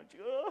sitting around. She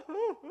goes,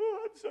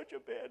 oh, I'm such a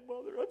bad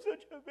mother. I'm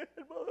such a bad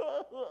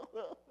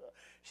mother.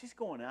 She's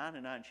going on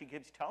and on. She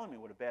keeps telling me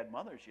what a bad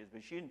mother she is,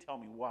 but she didn't tell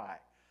me why.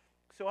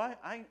 So I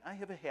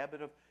have a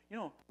habit of,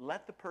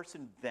 let the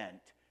person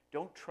vent.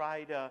 Don't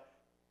try to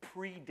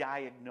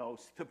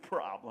pre-diagnose the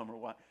problem or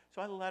what.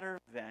 So I let her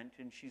vent,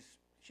 and she's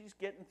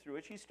getting through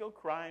it. She's still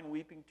crying,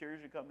 weeping,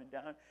 tears are coming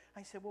down.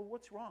 I said, well,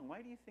 what's wrong?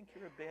 Why do you think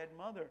you're a bad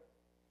mother?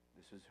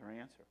 This is her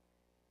answer.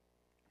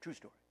 True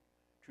story.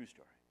 True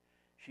story.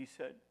 She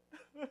said,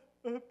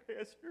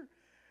 Pastor,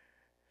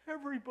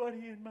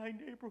 everybody in my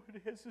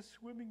neighborhood has a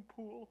swimming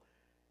pool,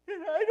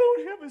 and I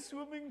don't have a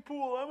swimming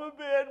pool. I'm a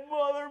bad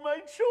mother. My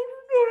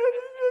children don't have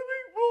a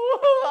swimming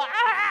pool.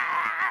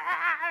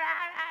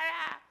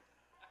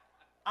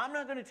 I'm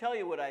not going to tell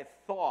you what I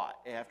thought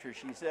after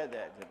she said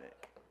that to me.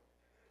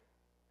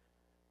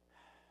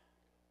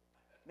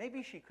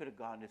 Maybe she could have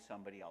gone to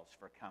somebody else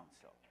for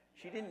counsel.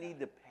 She didn't need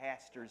the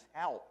pastor's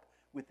help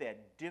with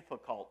that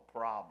difficult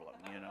problem,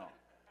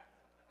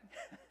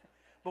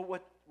 But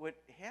what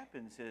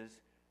happens is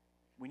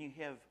when you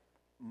have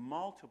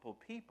multiple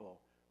people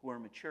who are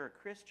mature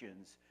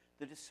Christians,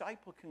 the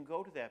disciple can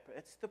go to that.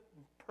 It's the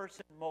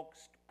person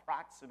most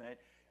proximate,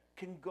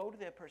 can go to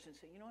that person and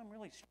say, I'm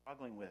really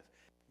struggling with.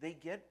 They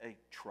get a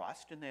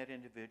trust in that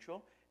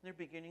individual, and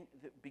they're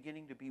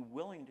beginning to be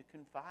willing to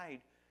confide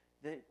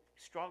the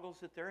struggles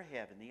that they're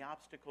having, the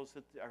obstacles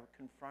that are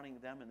confronting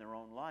them in their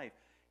own life.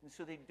 And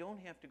so they don't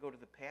have to go to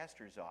the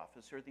pastor's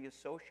office or the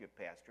associate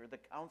pastor or the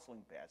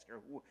counseling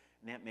pastor,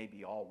 and that may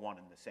be all one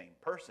and the same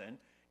person,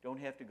 don't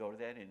have to go to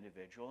that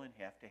individual and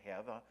have to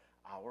have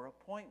our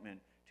appointment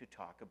to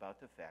talk about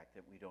the fact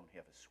that we don't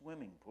have a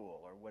swimming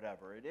pool or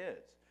whatever it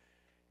is.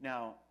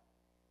 Now,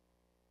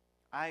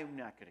 I'm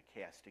not going to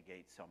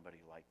castigate somebody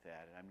like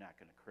that, and I'm not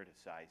going to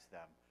criticize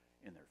them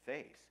in their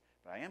face.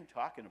 But I am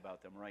talking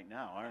about them right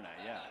now, aren't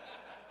I? Yeah.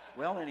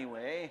 Well,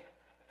 anyway,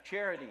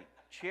 Charity.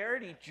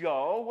 Charity,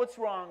 Joe, what's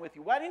wrong with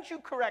you? Why didn't you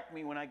correct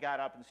me when I got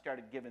up and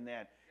started giving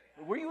that?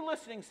 Were you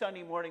listening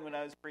Sunday morning when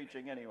I was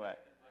preaching anyway?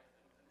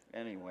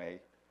 Anyway.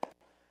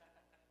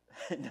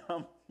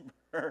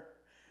 Number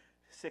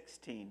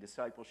 16,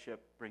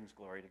 discipleship brings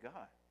glory to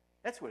God.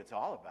 That's what it's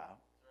all about.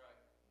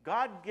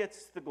 God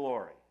gets the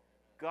glory.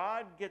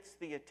 God gets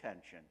the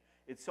attention.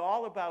 It's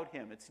all about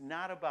Him. It's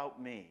not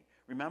about me.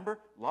 Remember,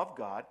 love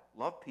God,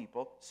 love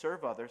people,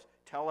 serve others,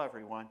 tell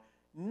everyone.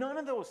 None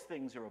of those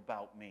things are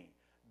about me.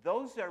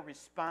 Those are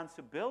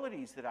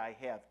responsibilities that I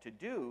have to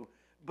do,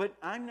 but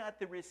I'm not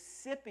the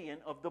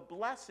recipient of the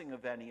blessing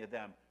of any of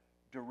them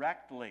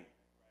directly.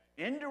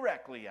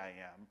 Indirectly I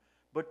am,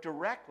 but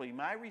directly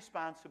my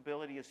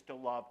responsibility is to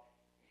love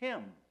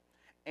Him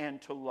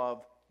and to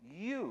love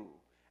you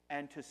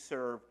and to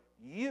serve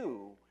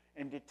you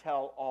and to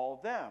tell all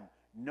them.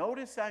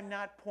 Notice I'm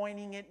not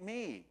pointing at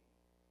me.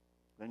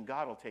 Then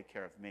God will take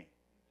care of me.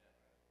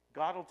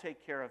 God will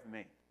take care of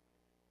me.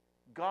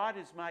 God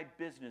is my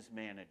business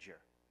manager.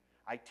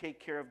 I take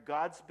care of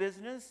God's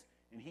business,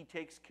 and He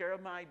takes care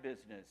of my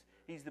business.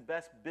 He's the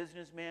best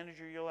business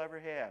manager you'll ever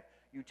have.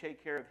 You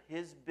take care of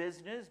His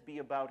business, be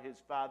about His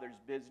Father's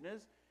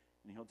business,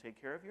 and He'll take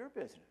care of your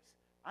business.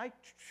 I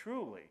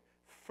truly,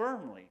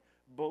 firmly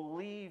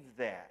believe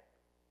that.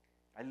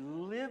 I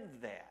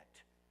live that.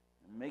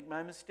 I make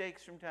my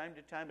mistakes from time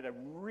to time, but I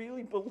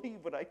really believe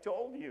what I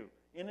told you.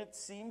 And it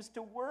seems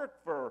to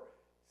work for,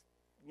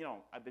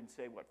 I've been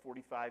saying,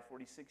 45,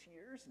 46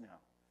 years now.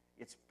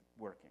 It's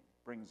working.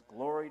 Brings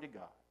glory to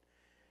God.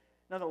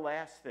 Now, the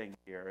last thing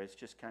here is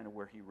just kind of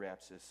where he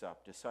wraps this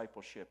up.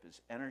 Discipleship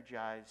is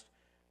energized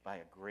by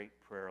a great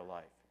prayer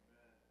life.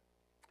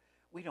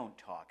 We don't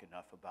talk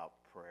enough about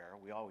prayer.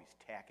 We always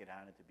tack it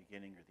on at the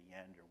beginning or the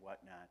end or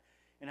whatnot.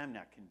 And I'm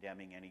not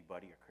condemning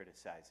anybody or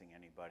criticizing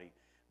anybody,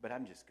 but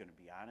I'm just going to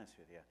be honest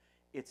with you.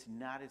 It's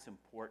not as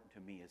important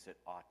to me as it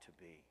ought to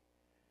be.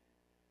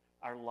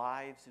 Our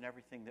lives and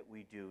everything that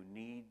we do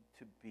need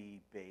to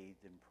be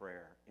bathed in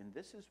prayer. And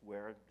this is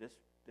where this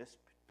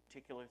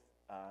particular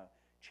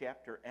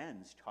chapter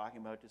ends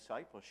talking about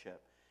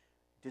discipleship.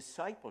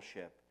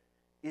 Discipleship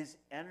is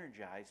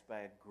energized by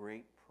a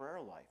great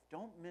prayer life.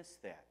 Don't miss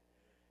that.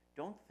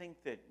 Don't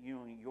think that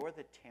you're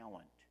the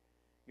talent.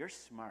 You're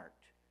smart.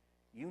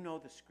 You know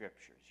the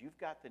scriptures. You've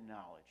got the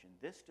knowledge. And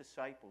this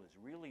disciple is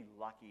really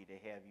lucky to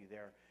have you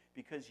there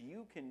because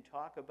you can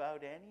talk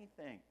about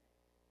anything.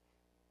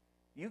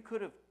 You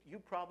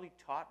probably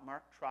taught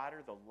Mark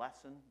Trotter the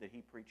lesson that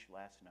he preached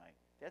last night.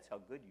 That's how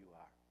good you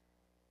are.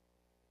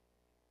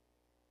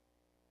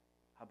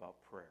 How about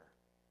prayer?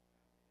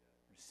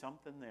 There's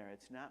something there.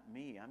 It's not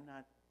me. I'm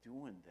not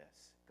doing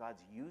this.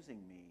 God's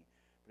using me,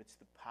 but it's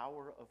the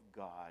power of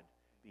God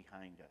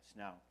behind us.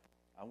 Now,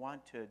 I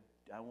want to,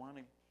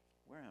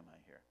 where am I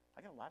here?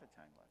 I got a lot of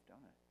time left,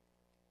 don't I?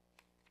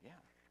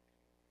 Yeah.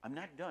 I'm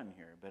not done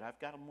here, but I've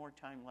got more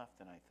time left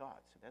than I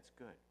thought, so that's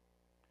good.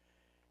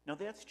 Now,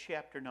 that's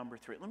chapter number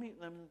 3. Let me,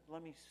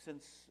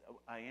 since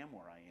I am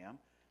where I am,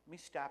 let me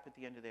stop at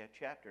the end of that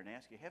chapter and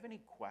ask you, have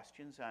any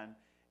questions on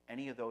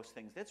any of those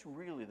things? That's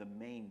really the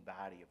main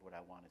body of what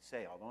I want to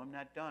say, although I'm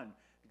not done,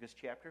 because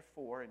chapter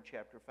 4 and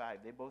chapter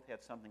 5, they both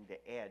have something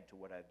to add to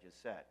what I've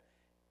just said.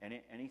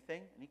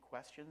 Anything? Any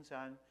questions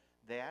on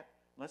that?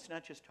 Let's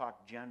not just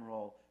talk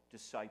general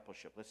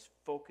discipleship. Let's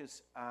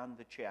focus on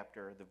the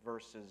chapter, the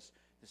verses,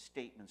 the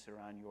statements that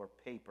are on your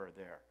paper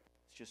there.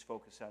 Let's just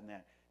focus on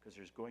that, because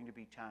there's going to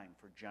be time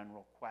for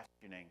general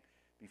questioning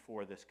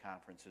before this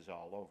conference is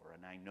all over,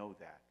 and I know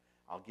that.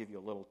 I'll give you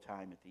a little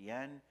time at the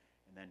end,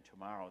 and then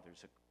tomorrow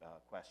there's a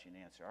question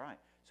and answer. All right,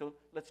 so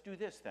let's do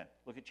this then.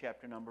 Look at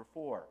chapter number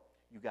 4.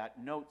 You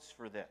got notes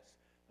for this.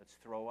 Let's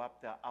throw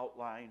up the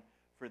outline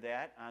for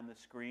that on the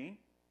screen.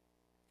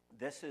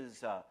 This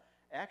is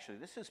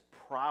this is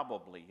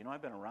probably,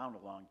 I've been around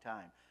a long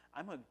time.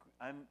 I've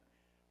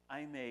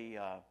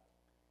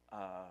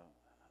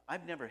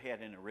never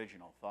had an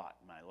original thought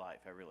in my life.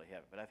 I really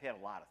haven't, but I've had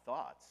a lot of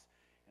thoughts,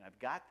 and I've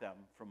got them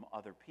from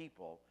other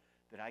people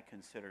that I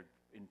considered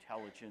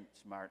intelligent,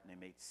 smart, and they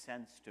made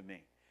sense to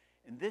me.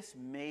 And this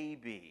may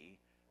be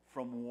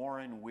from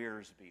Warren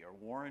Wiersbe, or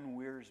Warren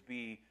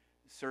Wiersbe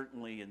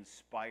certainly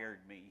inspired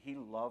me. He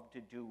loved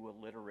to do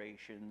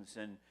alliterations,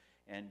 and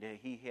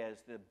he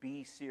has the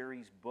B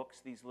series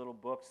books, these little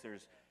books.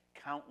 There's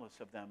countless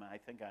of them, I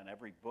think, on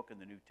every book in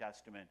the New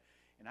Testament.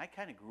 And I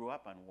kind of grew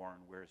up on Warren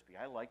Wiersbe.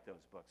 I liked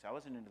those books. I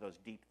wasn't into those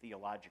deep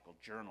theological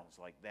journals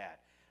like that.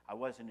 I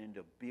wasn't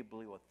into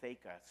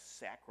Bibliotheca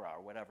Sacra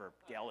or whatever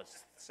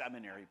Dallas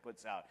Seminary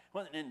puts out. I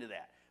wasn't into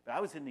that. But I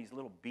was in these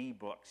little B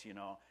books, and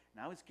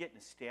I was getting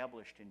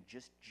established in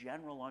just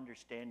general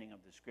understanding of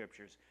the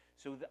scriptures.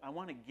 So I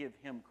want to give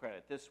him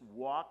credit. This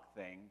walk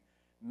thing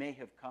may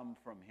have come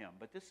from him.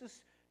 But this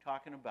is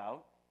talking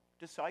about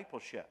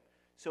discipleship.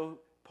 So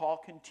Paul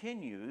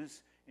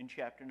continues in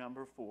chapter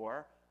number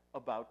 4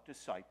 about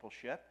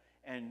discipleship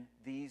and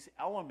these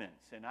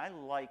elements. And I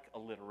like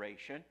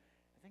alliteration.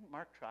 I think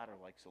Mark Trotter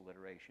likes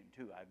alliteration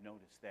too. I've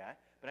noticed that.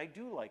 But I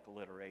do like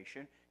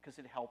alliteration because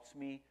it helps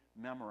me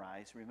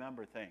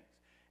remember things.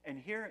 And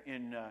here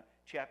in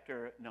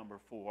chapter number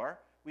 4,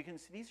 we can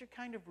see these are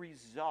kind of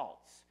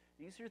results.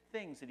 These are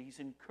things that he's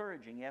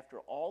encouraging. After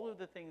all of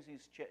the things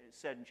he's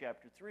said in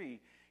chapter 3,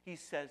 he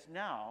says,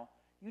 now,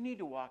 you need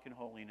to walk in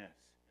holiness.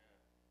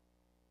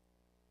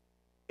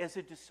 As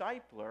a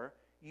discipler,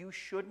 you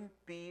shouldn't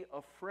be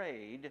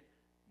afraid.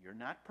 You're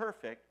not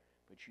perfect,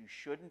 but you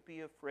shouldn't be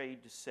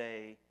afraid to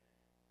say,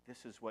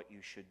 this is what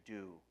you should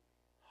do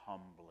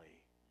humbly.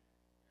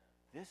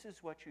 This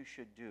is what you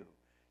should do.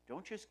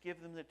 Don't just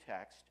give them the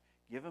text,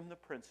 give them the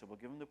principle,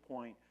 give them the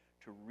point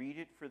to read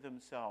it for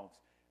themselves.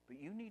 But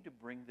you need to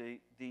bring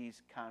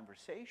these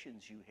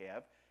conversations you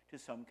have to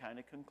some kind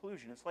of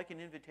conclusion. It's like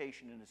an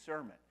invitation in a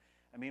sermon.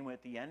 I mean,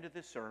 at the end of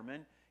the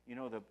sermon,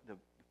 the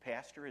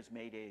pastor has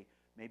made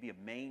maybe a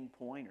main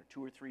point or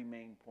 2 or 3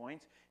 main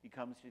points. He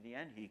comes to the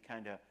end, he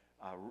kind of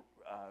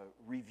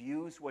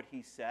reviews what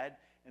he said,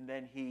 and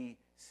then he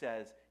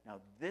says,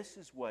 now this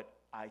is what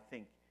I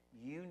think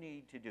you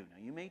need to do.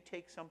 Now you may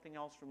take something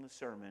else from the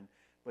sermon,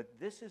 but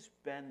this has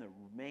been the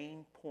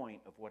main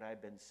point of what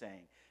I've been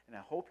saying. And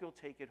I hope you'll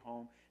take it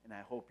home, and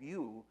I hope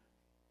you,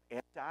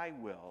 as I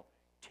will,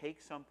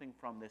 take something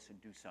from this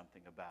and do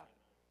something about it.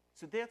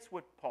 So that's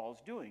what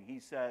Paul's doing. He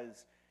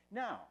says,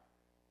 now,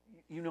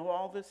 you know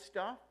all this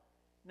stuff?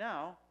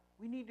 Now,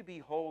 we need to be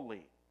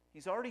holy.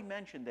 He's already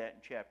mentioned that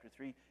in chapter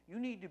 3. You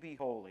need to be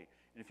holy.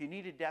 And if you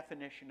need a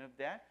definition of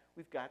that,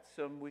 we've got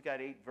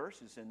 8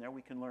 verses in there.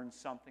 We can learn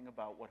something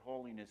about what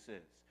holiness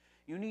is.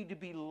 You need to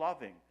be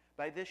loving.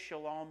 By this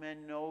shall all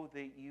men know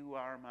that you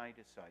are my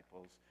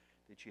disciples,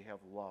 that you have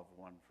love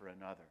one for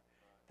another.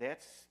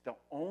 That's the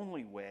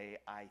only way,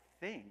 I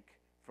think,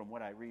 from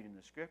what I read in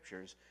the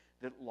scriptures,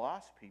 that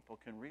lost people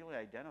can really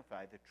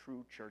identify the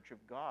true church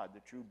of God, the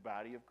true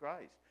body of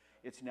Christ.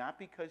 It's not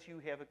because you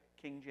have a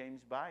King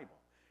James Bible.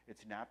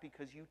 It's not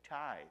because you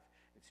tithe.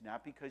 It's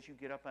not because you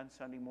get up on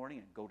Sunday morning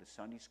and go to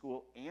Sunday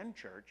school and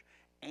church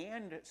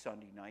and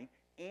Sunday night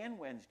and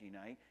Wednesday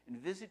night and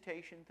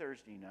visitation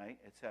Thursday night,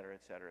 et cetera,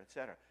 et cetera, et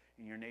cetera.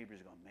 And your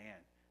neighbors go, man,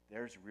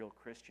 there's real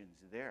Christians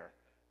there.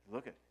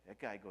 look at that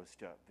guy goes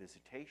to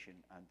visitation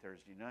on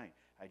Thursday night.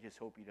 I just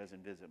hope he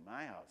doesn't visit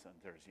my house on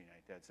Thursday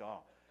night. That's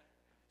all.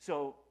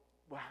 So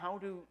how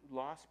do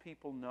lost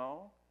people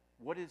know?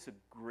 What is the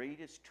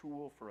greatest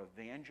tool for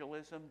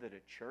evangelism that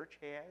a church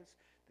has?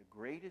 The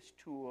greatest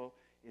tool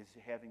is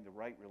having the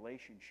right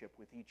relationship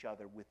with each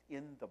other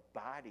within the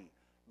body,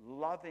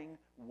 loving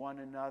one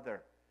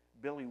another.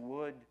 Billy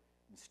Wood,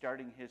 in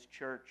starting his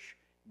church,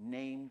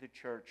 named the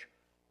church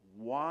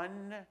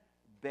One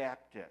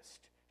Baptist.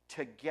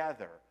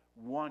 Together,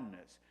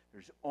 oneness.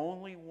 There's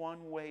only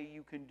one way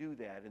you can do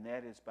that, and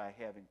that is by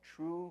having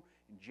true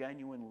and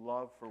genuine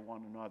love for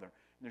one another.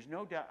 And there's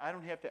no doubt, I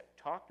don't have to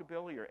talk to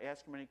Billy or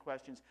ask him any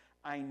questions.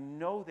 I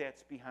know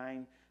that's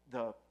behind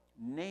the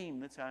name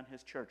that's on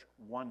his church,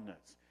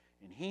 Oneness.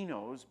 And he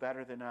knows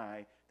better than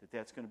I that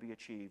that's going to be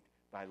achieved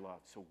by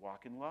love. So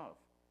walk in love.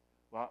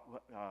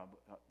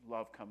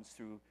 Love comes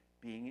through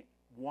being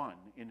one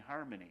in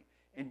harmony.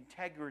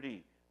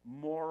 Integrity,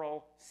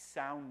 moral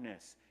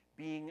soundness,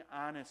 being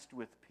honest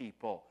with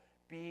people,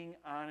 being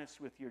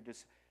honest with your,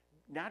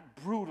 not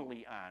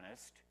brutally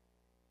honest,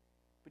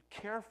 but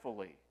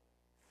carefully,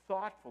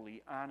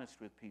 thoughtfully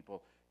honest with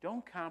people.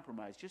 Don't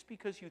compromise. Just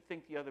because you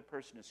think the other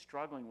person is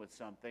struggling with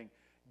something,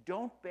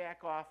 don't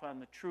back off on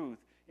the truth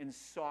and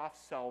soft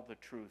sell the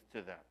truth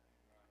to them.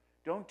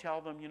 Don't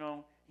tell them,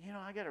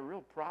 I got a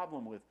real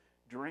problem with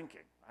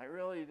drinking. I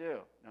really do.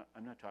 No,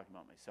 I'm not talking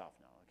about myself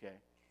now, okay?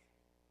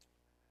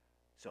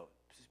 So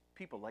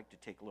people like to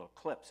take little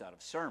clips out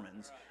of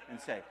sermons and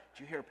say,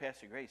 did you hear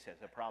Pastor Grace has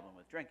a problem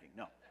with drinking?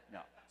 No.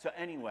 So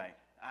anyway,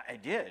 I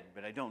did,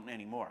 but I don't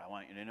anymore. I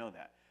want you to know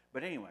that.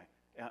 But anyway,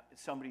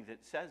 somebody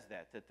that says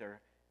that they're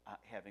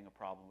having a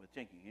problem with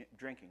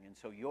drinking. And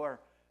so you're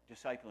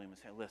discipling them and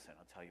say, listen,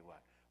 I'll tell you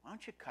what. Why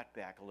don't you cut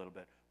back a little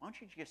bit? Why don't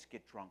you just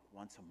get drunk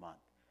once a month?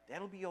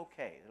 That'll be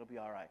okay. That'll be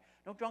all right.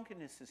 No,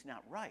 drunkenness is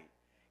not right.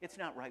 It's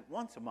not right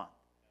once a month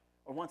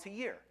or once a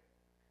year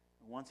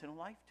or once in a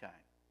lifetime.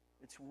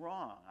 It's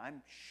wrong.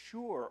 I'm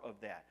sure of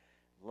that.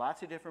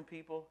 Lots of different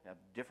people have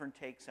different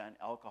takes on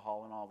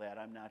alcohol and all that.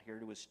 I'm not here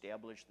to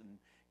establish and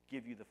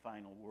give you the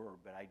final word,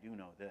 but I do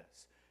know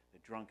this,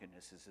 that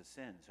drunkenness is a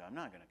sin, so I'm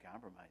not going to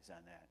compromise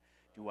on that.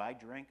 Do I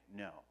drink?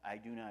 No, I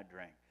do not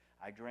drink.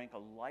 I drank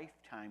a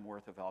lifetime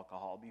worth of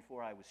alcohol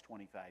before I was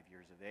 25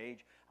 years of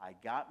age. I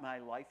got my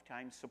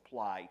lifetime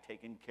supply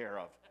taken care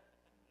of.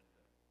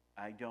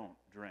 I don't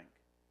drink.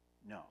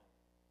 No.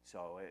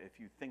 So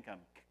if you think I'm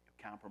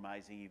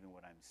compromising even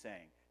what I'm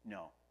saying,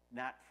 no,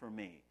 not for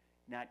me,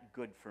 not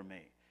good for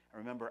me. I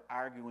remember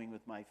arguing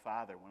with my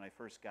father when I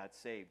first got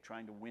saved,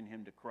 trying to win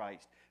him to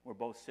Christ. We're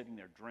both sitting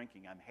there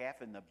drinking. I'm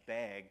half in the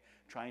bag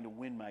trying to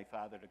win my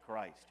father to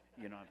Christ.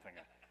 I'm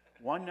thinking.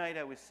 One night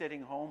I was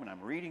sitting home and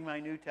I'm reading my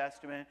New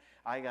Testament.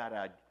 I got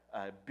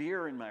a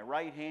beer in my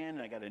right hand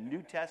and I got a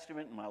New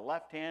Testament in my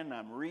left hand and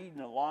I'm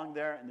reading along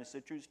there, and this is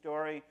a true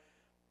story.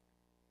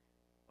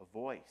 A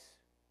voice,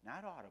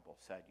 not audible,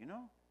 said,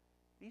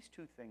 these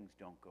two things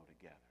don't go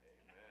together.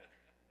 Amen.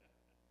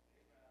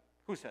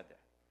 Who said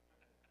that?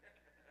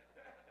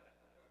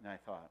 And I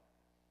thought,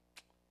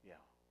 yeah.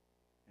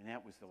 And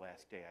that was the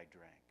last day I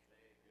drank.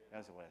 That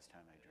was the last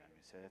time I drank.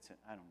 I said, that's it.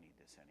 I don't need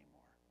this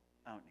anymore.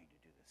 I don't need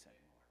to do this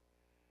anymore.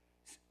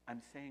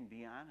 I'm saying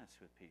be honest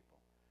with people.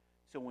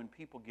 So when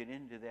people get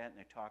into that and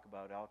they talk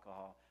about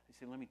alcohol, I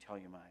say, let me tell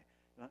you,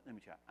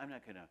 I'm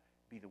not going to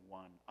be the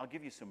one. I'll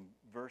give you some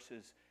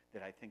verses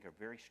that I think are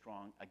very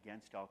strong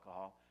against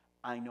alcohol.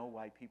 I know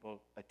why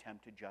people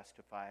attempt to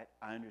justify it.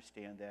 I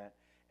understand that.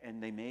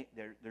 And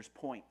there's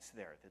points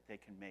there that they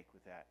can make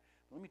with that.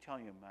 But let me tell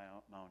you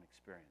my own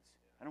experience.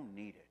 I don't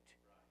need it.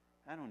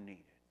 I don't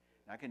need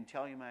it. And I can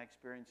tell you my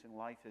experience in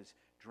life is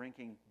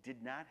drinking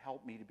did not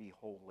help me to be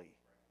holy,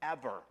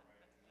 ever.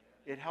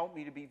 It helped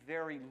me to be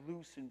very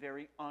loose and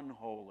very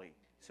unholy.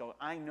 So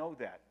I know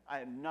that. I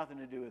have nothing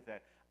to do with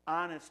that.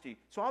 Honesty.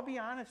 So I'll be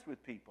honest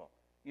with people.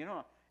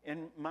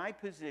 And my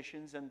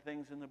positions and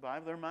things in the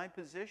Bible, they're my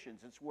positions.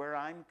 It's where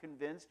I'm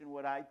convinced and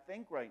what I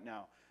think right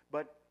now.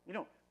 But,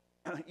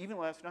 even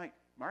last night,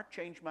 Mark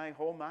changed my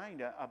whole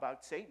mind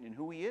about Satan and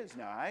who he is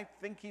now. I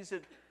think he's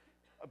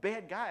a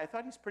bad guy. I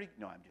thought he's pretty...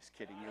 No, I'm just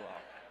kidding you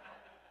all.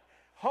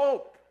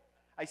 Hope.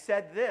 I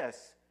said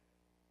this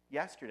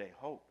yesterday.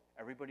 Hope.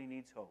 Everybody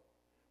needs hope.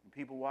 When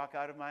people walk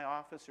out of my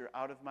office or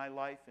out of my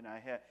life and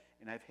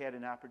I've had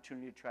an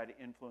opportunity to try to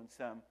influence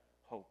them,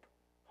 hope,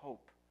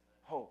 hope,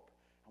 hope.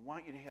 I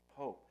want you to have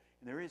hope.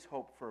 And there is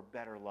hope for a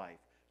better life,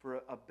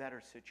 for a better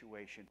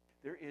situation.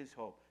 There is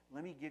hope.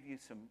 Let me give you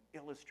some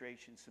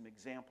illustrations, some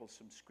examples,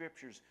 some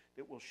scriptures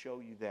that will show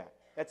you that.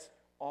 That's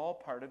all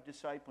part of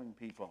discipling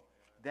people.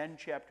 Then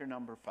chapter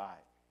number 5.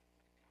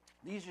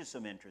 These are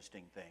some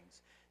interesting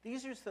things.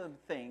 These are some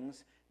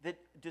things that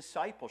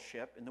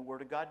discipleship in the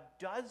Word of God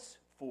does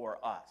for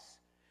us.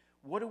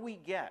 What do we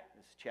get?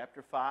 This is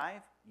chapter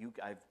 5.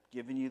 I've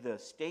given you the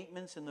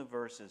statements and the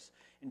verses.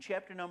 In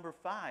chapter number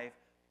 5,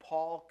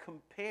 Paul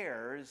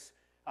compares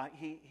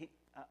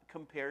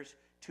compares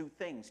two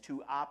things,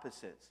 two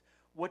opposites.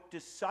 What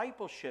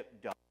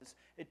discipleship does,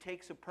 it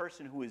takes a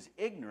person who is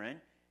ignorant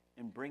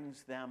and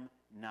brings them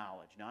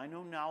knowledge. Now, I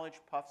know knowledge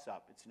puffs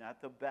up. It's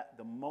not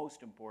the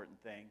most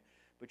important thing,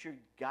 but you've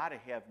got to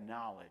have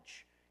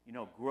knowledge. You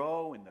know,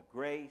 grow in the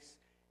grace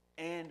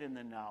and in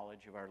the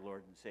knowledge of our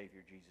Lord and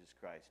Savior, Jesus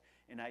Christ.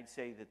 And I'd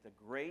say that the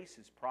grace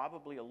is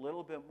probably a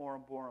little bit more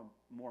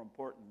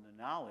important than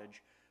the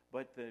knowledge,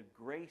 but the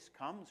grace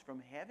comes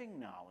from having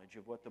knowledge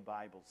of what the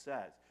Bible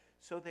says.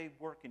 So they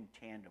work in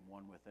tandem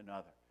one with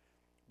another.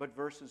 But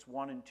verses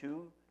 1 and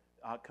 2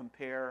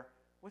 compare,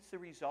 what's the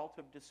result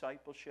of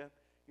discipleship?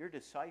 Your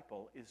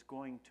disciple is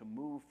going to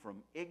move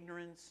from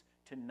ignorance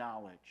to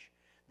knowledge.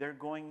 They're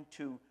going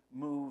to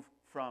move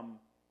from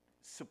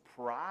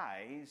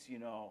surprise, you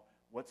know,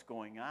 what's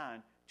going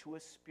on, to a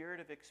spirit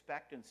of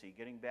expectancy,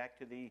 getting back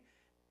to the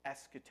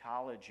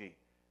eschatology.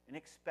 An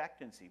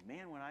expectancy.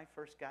 Man, when I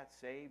first got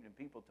saved and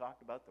people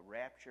talked about the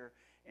rapture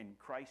and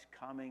Christ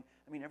coming,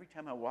 I mean, every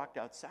time I walked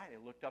outside,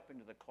 I looked up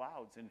into the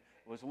clouds and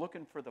was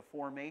looking for the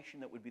formation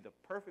that would be the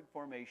perfect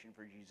formation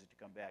for Jesus to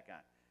come back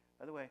on.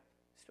 By the way,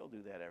 still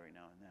do that every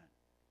now and then.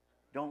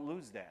 Don't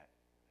lose that,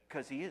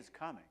 because he is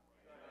coming.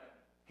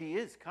 He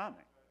is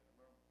coming.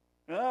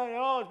 Oh, you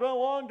know, it's been a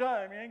long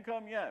time. He ain't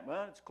come yet.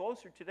 Well, it's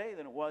closer today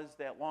than it was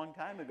that long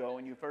time ago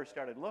when you first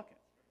started looking.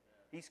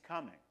 He's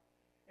coming.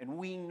 And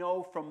we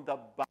know from the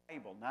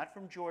Bible, not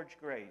from George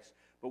Grace,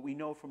 but we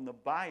know from the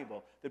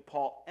Bible that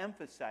Paul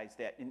emphasized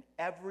that in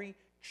every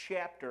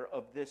chapter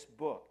of this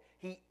book.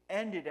 He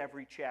ended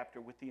every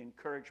chapter with the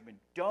encouragement,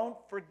 don't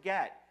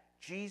forget,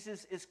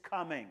 Jesus is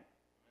coming.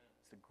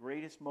 It's the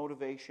greatest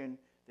motivation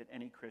that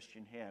any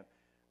Christian have.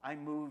 I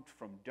moved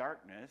from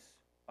darkness,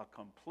 a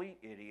complete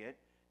idiot,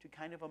 to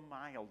kind of a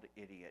mild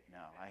idiot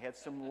now. I have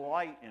some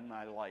light in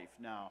my life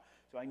now,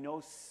 so I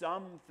know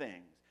some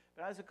things.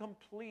 But I was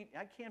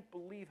I can't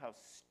believe how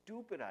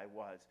stupid I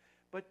was.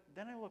 But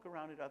then I look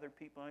around at other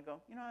people and I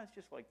go, you know, I was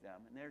just like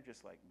them, and they're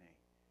just like me.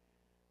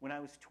 When I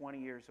was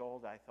 20 years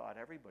old, I thought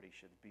everybody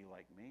should be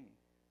like me.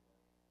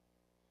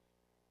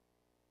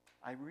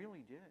 I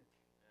really did.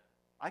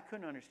 I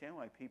couldn't understand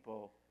why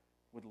people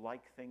would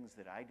like things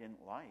that I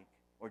didn't like,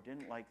 or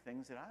didn't like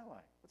things that I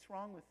like. What's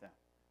wrong with them?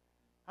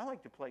 I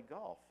like to play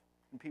golf.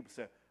 And people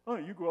say, oh,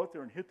 you go out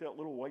there and hit that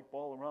little white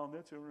ball around.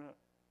 What's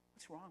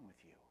wrong with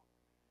you?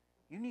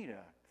 You need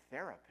a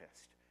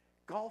therapist.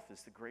 Golf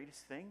is the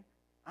greatest thing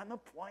on the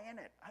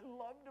planet. I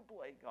love to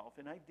play golf,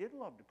 and I did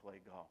love to play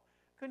golf.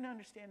 Couldn't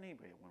understand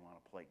anybody that wouldn't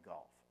want to play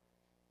golf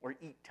or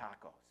eat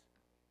tacos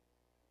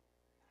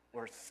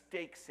or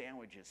steak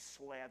sandwiches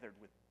slathered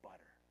with butter.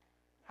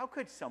 How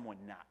could someone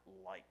not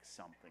like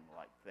something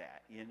like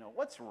that? You know,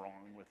 what's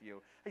wrong with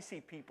you? I see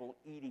people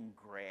eating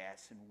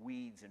grass and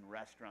weeds in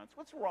restaurants.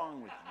 What's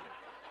wrong with you?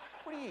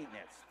 What are you eating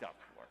that stuff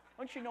for?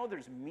 Don't you know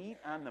there's meat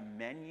on the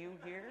menu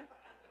here?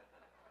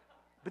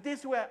 But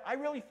this way, I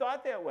really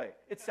thought that way.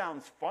 It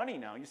sounds funny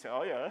now. You say,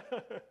 oh, yeah.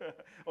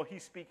 Oh,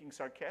 he's speaking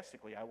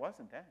sarcastically. I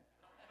wasn't then.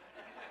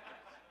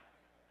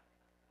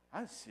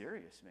 I was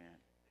serious, man.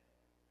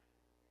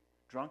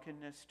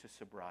 Drunkenness to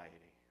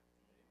sobriety.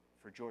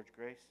 For George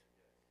Grace,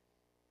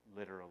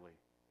 literally.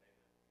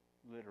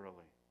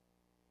 Literally.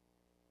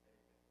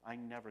 I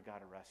never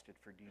got arrested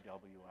for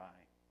DWI.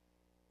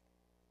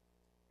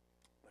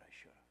 But I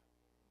should have.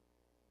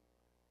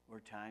 There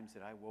were times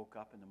that I woke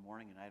up in the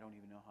morning and I don't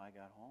even know how I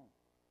got home.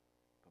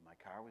 But my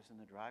car was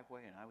in the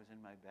driveway and I was in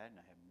my bed and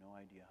I have no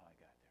idea how I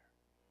got there.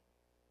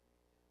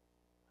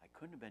 I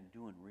couldn't have been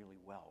doing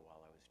really well while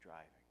I was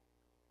driving.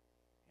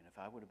 And if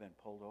I would have been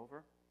pulled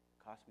over, it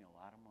cost me a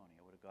lot of money.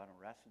 I would have gotten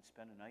arrested,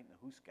 spent a night in the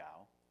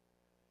hoosegow,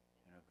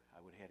 and I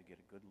would have had to get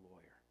a good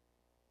lawyer.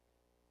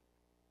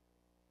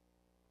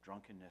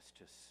 Drunkenness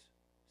to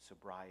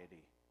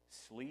sobriety.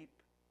 Sleep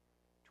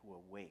to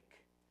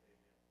awake.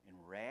 In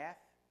wrath,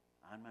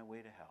 on my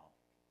way to hell,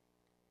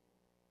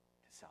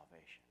 to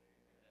salvation.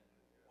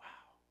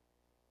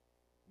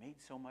 Made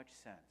so much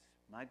sense.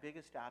 My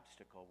biggest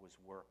obstacle was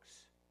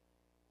works.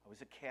 I was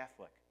a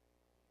Catholic.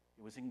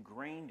 It was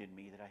ingrained in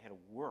me that I had to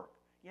work.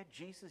 Yeah,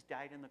 Jesus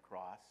died on the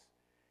cross.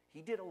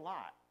 He did a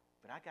lot,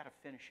 but I got to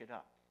finish it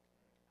up.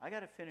 I got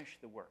to finish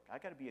the work. I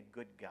got to be a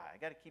good guy. I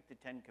got to keep the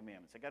 10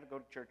 Commandments. I got to go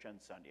to church on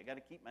Sunday. I got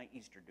to keep my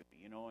Easter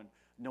duty, you know, and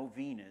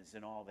novenas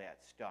and all that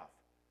stuff.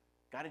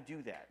 Got to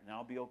do that, and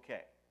I'll be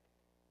okay.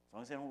 As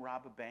long as I don't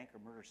rob a bank or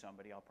murder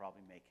somebody, I'll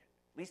probably make it.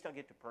 At least I'll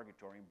get to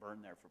purgatory and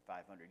burn there for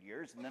 500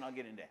 years, and then I'll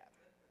get into heaven.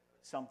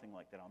 Something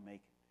like that, I'll make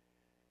it.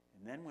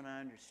 And then when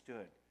I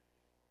understood,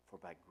 for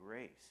by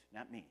grace,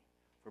 not me,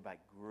 for by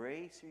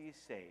grace are you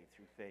saved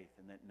through faith,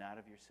 and that not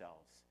of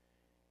yourselves.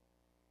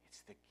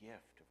 It's the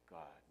gift of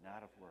God,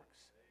 not of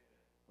works,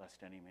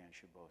 lest any man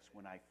should boast.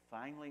 When I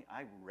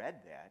read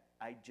that,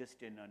 I just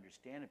didn't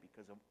understand it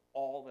because of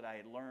all that I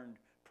had learned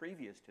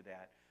previous to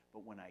that.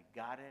 But when I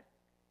got it,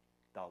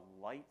 the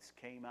lights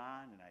came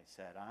on, and I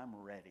said, I'm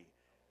ready.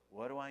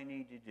 What do I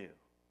need to do?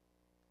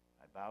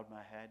 I bowed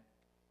my head,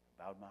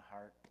 I bowed my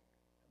heart,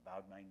 I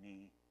bowed my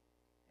knee,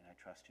 and I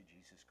trusted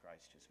Jesus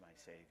Christ as my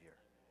Savior.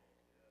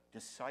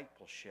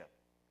 Discipleship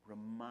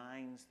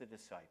reminds the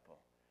disciple,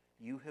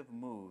 you have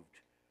moved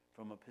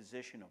from a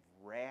position of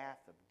wrath,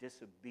 of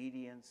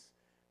disobedience,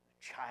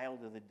 a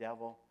child of the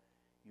devil,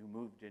 You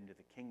moved into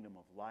the kingdom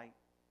of light,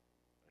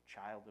 a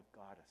child of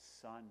God, a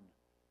son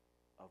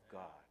of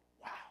God.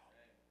 Wow.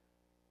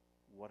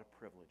 What a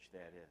privilege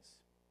that is.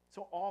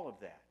 So all of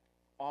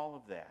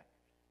that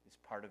is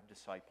part of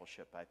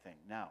discipleship, I think.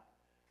 Now,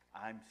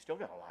 I'm still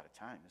got a lot of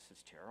time. This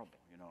is terrible,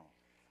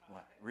 Well,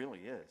 it really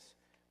is.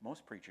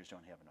 Most preachers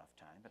don't have enough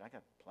time, but I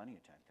got plenty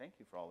of time. Thank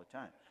you for all the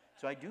time.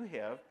 So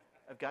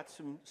I've got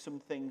some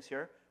things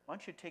here. Why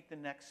don't you take the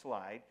next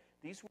slide?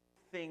 These were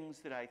things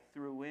that I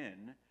threw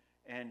in,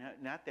 and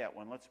not that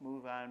one. Let's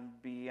move on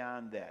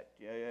beyond that.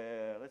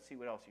 Let's see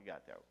what else you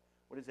got there.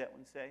 What does that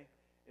one say?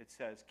 It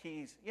says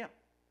keys. Yeah,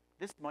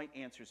 this might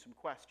answer some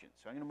questions.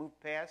 So I'm going to move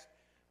past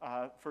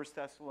 1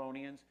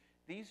 Thessalonians.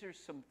 These are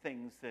some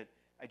things that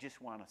I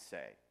just want to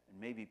say, and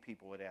maybe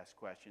people would ask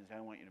questions. I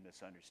don't want you to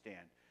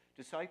misunderstand.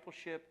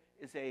 Discipleship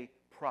is a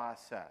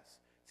process.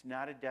 It's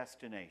not a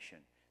destination.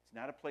 It's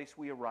not a place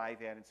we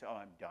arrive at and say, oh,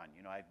 I'm done.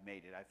 I've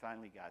made it. I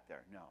finally got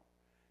there. No.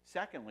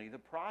 Secondly, the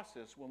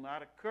process will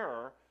not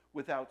occur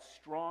without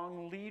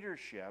strong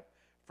leadership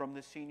from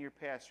the senior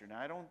pastor. Now,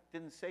 I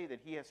didn't say that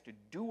he has to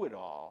do it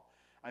all.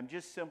 I'm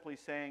just simply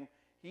saying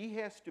he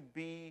has to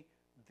be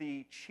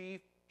the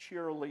chief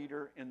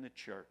cheerleader in the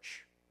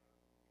church.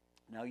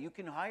 Now, you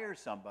can hire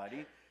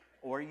somebody,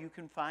 or you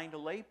can find a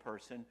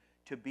layperson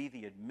to be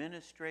the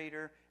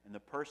administrator and the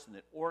person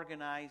that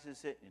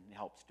organizes it and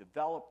helps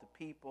develop the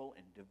people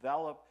and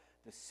develop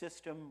the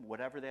system,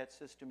 whatever that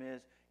system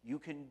is. You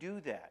can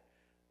do that.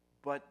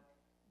 But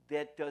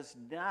that does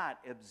not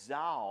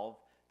absolve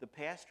the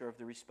pastor of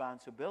the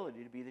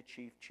responsibility to be the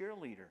chief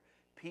cheerleader.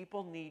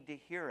 People need to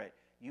hear it.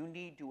 You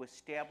need to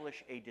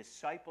establish a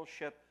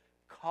discipleship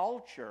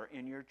culture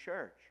in your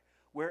church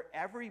where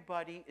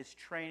everybody is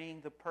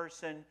training the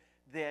person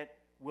that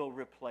will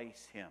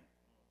replace him.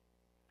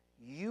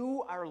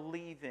 You are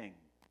leaving.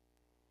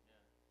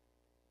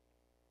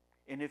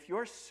 And if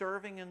you're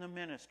serving in the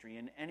ministry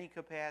in any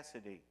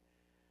capacity,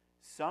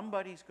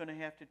 somebody's going to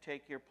have to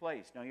take your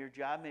place. Now, your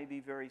job may be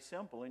very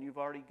simple, and you've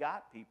already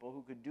got people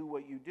who could do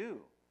what you do.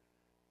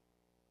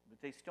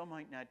 But they still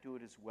might not do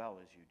it as well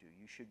as you do.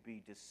 You should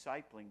be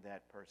discipling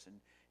that person,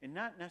 and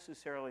not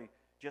necessarily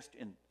just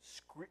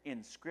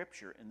in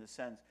Scripture in the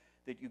sense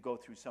that you go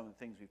through some of the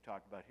things we've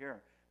talked about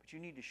here, but you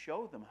need to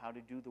show them how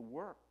to do the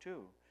work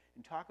too,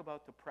 and talk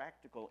about the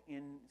practical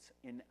ins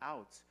and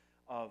outs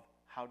of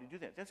how to do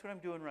that. That's what I'm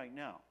doing right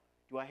now.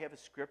 Do I have a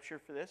scripture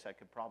for this? I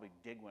could probably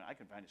dig one. I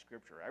can find a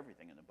scripture for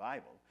everything in the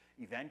Bible.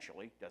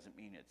 Eventually, doesn't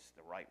mean it's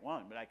the right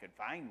one, but I could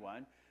find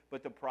one.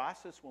 But the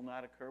process will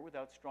not occur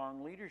without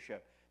strong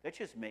leadership. That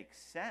just makes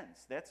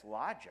sense. That's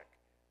logic.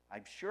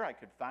 I'm sure I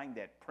could find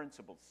that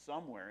principle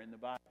somewhere in the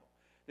Bible.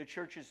 The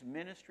church's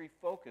ministry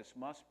focus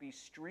must be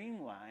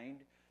streamlined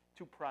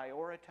to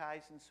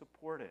prioritize and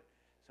support it.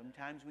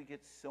 Sometimes we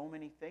get so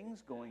many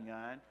things going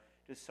on,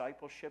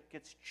 discipleship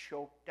gets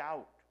choked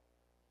out.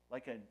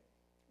 Like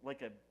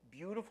a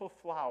beautiful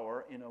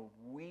flower in a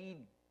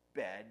weed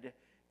bed,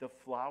 the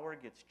flower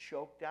gets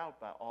choked out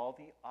by all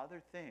the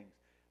other things.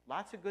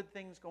 Lots of good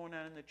things going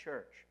on in the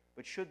church,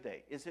 but should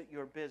they? Is it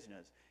your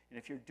business? And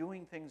if you're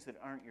doing things that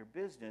aren't your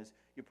business,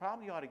 you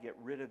probably ought to get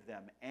rid of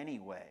them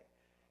anyway.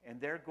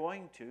 And they're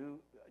going to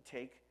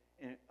take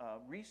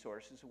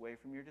resources away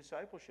from your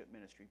discipleship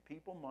ministry,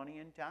 people, money,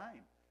 and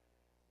time.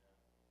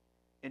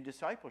 And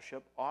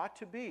discipleship ought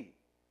to be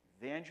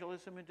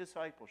evangelism and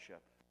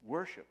discipleship.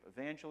 Worship,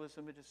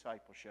 evangelism, and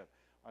discipleship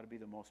ought to be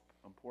the most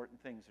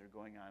important things that are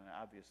going on, and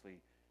obviously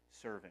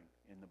serving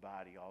in the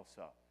body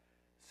also.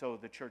 So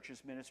the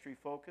church's ministry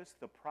focus,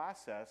 the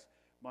process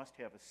must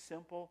have a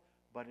simple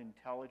but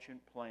intelligent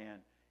plan.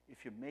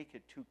 If you make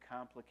it too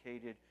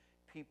complicated,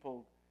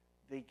 people,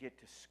 they get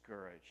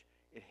discouraged.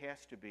 It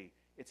has to be.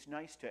 It's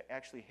nice to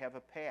actually have a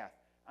path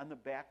on the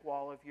back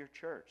wall of your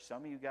church.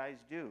 Some of you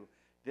guys do.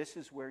 This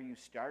is where you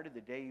started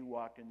the day you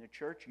walked in the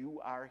church. You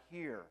are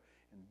here.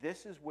 And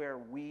this is where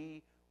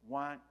we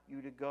want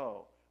you to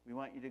go. We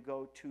want you to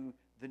go to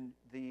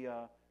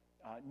the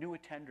new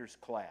attenders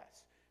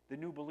class, the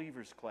new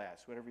believers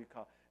class, whatever you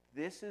call it.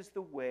 This is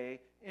the way,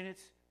 and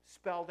it's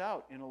spelled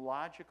out in a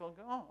logical,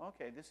 oh,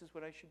 okay, this is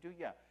what I should do,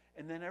 yeah.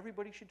 And then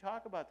everybody should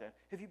talk about that.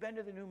 Have you been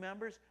to the new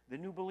members, the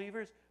new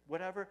believers,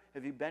 whatever?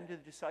 Have you been to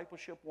the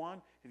Discipleship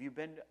 1? Have you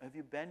been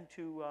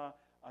to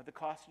the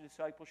Cost of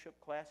Discipleship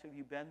class? Have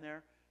you been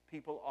there?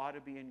 People ought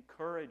to be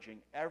encouraging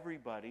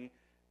everybody,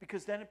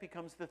 because then it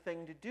becomes the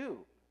thing to do.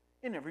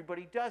 And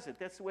everybody does it.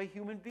 That's the way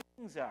human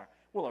beings are.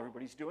 Well,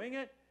 everybody's doing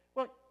it.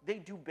 Well, they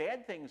do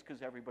bad things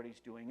because everybody's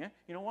doing it.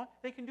 You know what?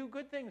 They can do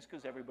good things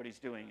because everybody's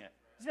doing it.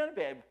 It's not a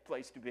bad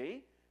place to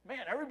be. Man,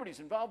 everybody's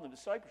involved in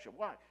discipleship.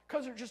 Why?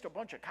 Because they're just a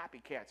bunch of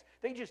copycats.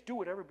 They just do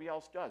what everybody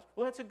else does.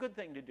 Well, that's a good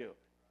thing to do.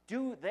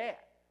 Do that.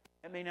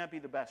 That may not be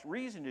the best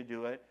reason to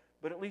do it,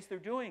 but at least they're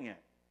doing it.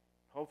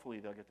 Hopefully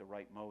they'll get the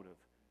right motive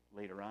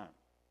later on.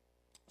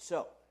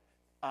 So,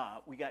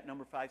 we got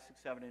number 5,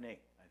 6, 7, and 8,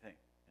 I think.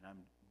 And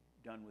I'm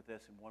done with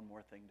this, and one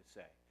more thing to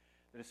say.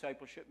 The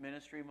discipleship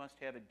ministry must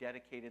have a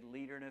dedicated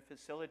leader and a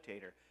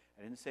facilitator.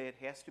 I didn't say it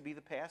has to be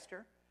the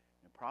pastor.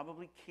 It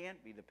probably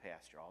can't be the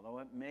pastor, although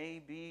it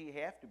may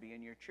have to be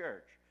in your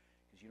church,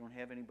 because you don't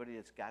have anybody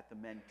that's got the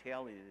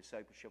mentality, the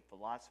discipleship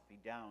philosophy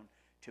down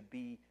to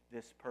be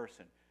this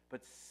person.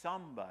 But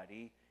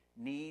somebody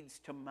needs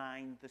to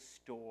mind the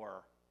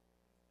store.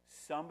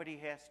 Somebody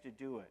has to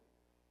do it.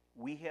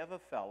 We have a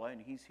fella,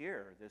 and he's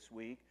here this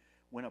week.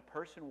 When a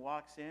person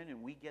walks in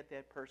and we get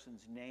that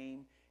person's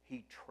name,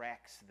 he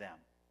tracks them.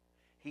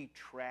 He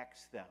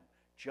tracks them.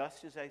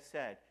 Just as I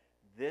said,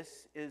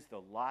 this is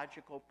the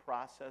logical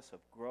process of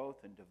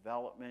growth and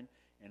development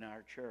in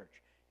our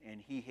church. And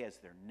he has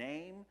their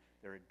name,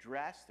 their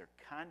address, their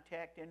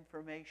contact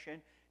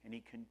information, and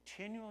he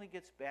continually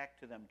gets back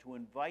to them to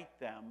invite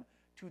them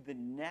to the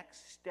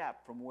next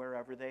step from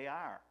wherever they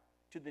are,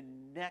 to the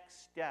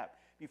next step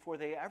before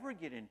they ever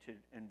get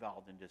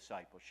involved in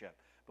discipleship.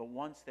 But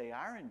once they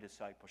are in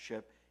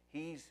discipleship,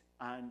 he's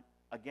on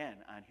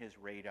his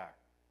radar.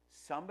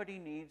 Somebody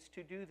needs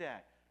to do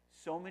that.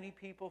 So many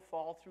people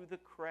fall through the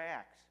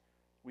cracks.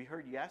 We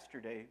heard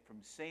yesterday from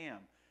Sam,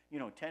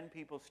 10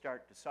 people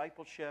start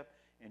discipleship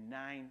and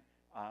 9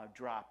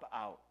 drop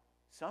out.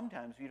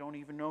 Sometimes we don't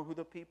even know who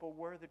the people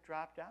were that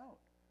dropped out.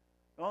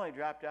 Well, they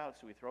dropped out,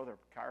 so we throw their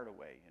card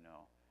away,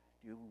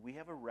 Do we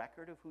have a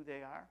record of who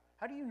they are?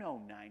 How do you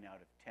know 9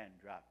 out of 10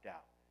 dropped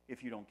out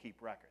if you don't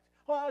keep records?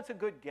 Well, it's a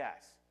good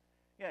guess.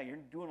 Yeah, you're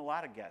doing a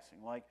lot of guessing.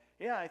 Like,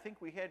 yeah, I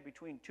think we had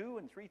between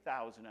 2,000 and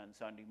 3,000 on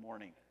Sunday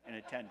morning in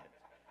attendance.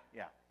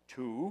 Yeah,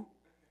 2,000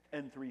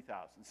 and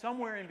 3,000.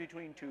 Somewhere in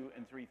between 2,000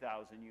 and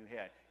 3,000 you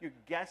had. You're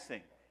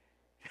guessing.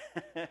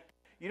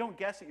 You don't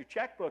guess at your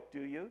checkbook,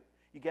 do you?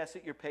 You guess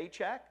at your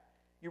paycheck?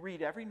 You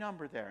read every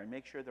number there and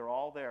make sure they're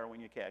all there when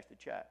you cash the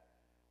check.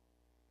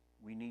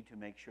 We need to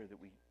make sure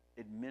that we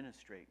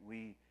administrate,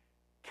 we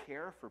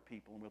care for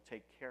people, and we'll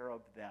take care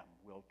of them.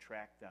 We'll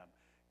track them.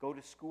 Go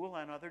to school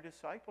on other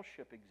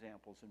discipleship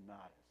examples and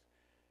models.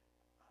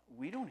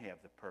 We don't have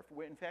the perfect.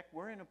 In fact,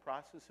 we're in a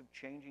process of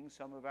changing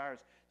some of ours.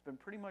 It's been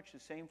pretty much the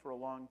same for a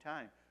long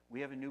time. We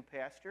have a new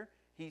pastor.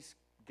 He's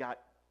got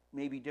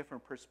maybe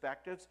different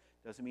perspectives.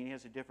 Doesn't mean he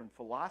has a different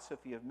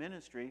philosophy of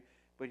ministry,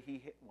 but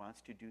he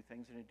wants to do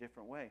things in a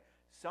different way.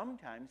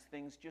 Sometimes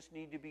things just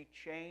need to be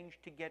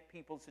changed to get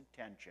people's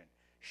attention.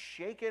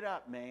 Shake it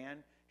up,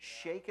 man.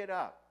 Shake it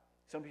up.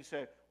 Some people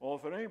say, well,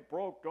 if it ain't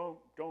broke,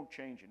 don't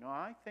change it. No,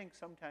 I think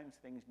sometimes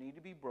things need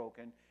to be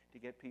broken to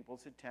get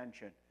people's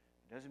attention.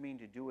 It doesn't mean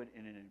to do it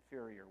in an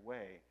inferior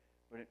way,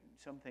 but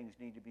some things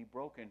need to be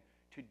broken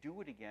to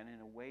do it again in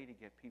a way to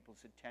get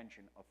people's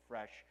attention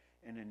afresh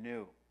and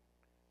anew.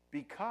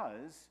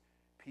 Because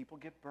people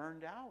get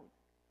burned out.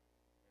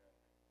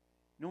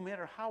 No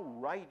matter how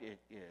right it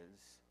is,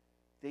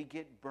 they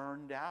get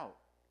burned out.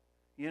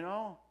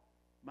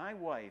 My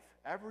wife,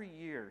 every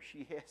year,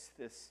 she has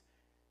this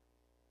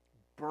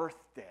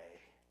birthday.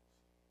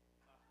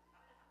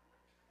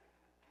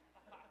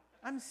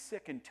 I'm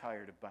sick and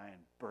tired of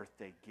buying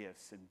birthday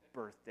gifts and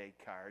birthday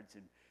cards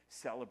and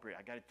celebrate.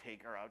 I got to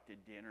take her out to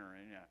dinner.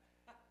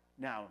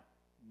 Now,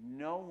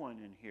 no one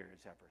in here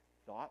has ever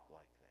thought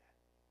like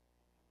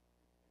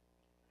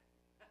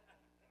that.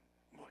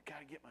 Well, I got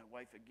to get my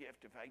wife a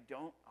gift. If I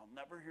don't, I'll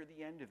never hear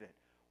the end of it.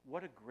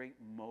 What a great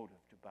motive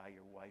to buy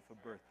your wife a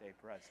birthday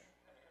present.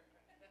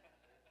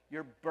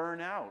 You're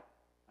burnt out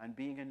on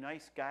being a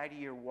nice guy to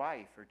your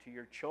wife or to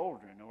your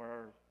children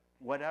or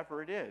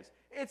whatever it is.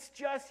 It's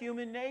just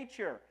human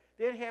nature.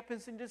 That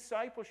happens in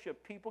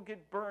discipleship. People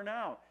get burnt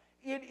out.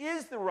 It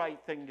is the right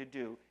thing to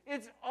do.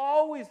 It's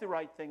always the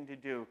right thing to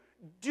do.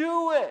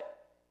 Do it.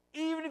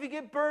 Even if you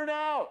get burnt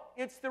out,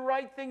 it's the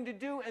right thing to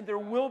do, and there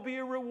will be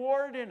a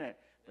reward in it.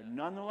 But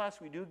nonetheless,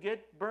 we do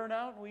get burnt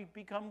out and we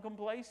become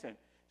complacent.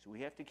 So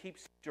we have to keep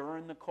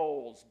stirring the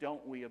coals,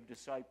 don't we, of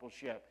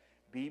discipleship.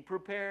 Be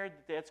prepared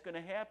that that's going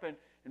to happen.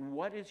 And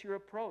what is your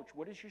approach?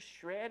 What is your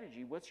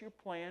strategy? What's your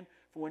plan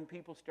for when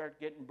people start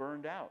getting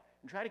burned out?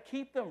 And try to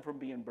keep them from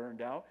being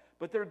burned out.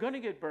 But they're going to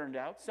get burned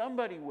out.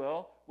 Somebody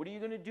will. What are you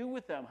going to do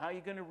with them? How are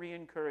you going to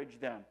re-encourage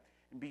them?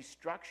 And be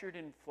structured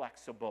and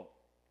flexible.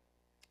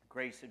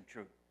 Grace and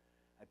truth.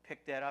 I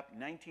picked that up in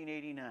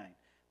 1989.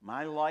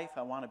 My life,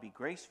 I want to be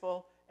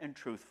graceful and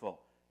truthful.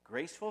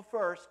 Graceful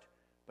first,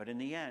 but in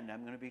the end,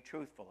 I'm going to be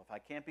truthful. If I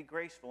can't be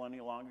graceful any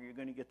longer, you're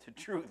going to get the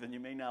truth, and you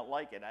may not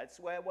like it. That's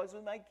the way I was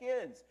with my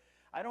kids.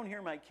 I don't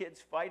hear my kids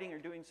fighting or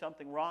doing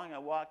something wrong. I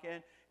walk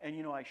in,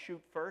 and, I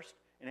shoot first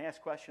and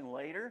ask question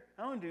later.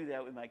 I don't do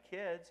that with my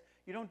kids.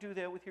 You don't do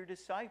that with your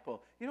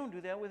disciple. You don't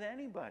do that with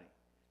anybody.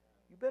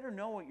 You better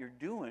know what you're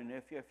doing.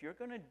 If you're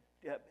going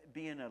to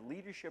be in a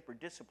leadership or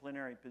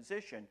disciplinary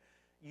position,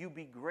 you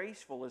be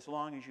graceful as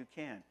long as you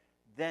can.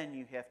 Then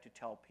you have to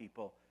tell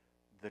people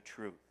the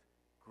truth.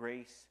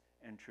 Grace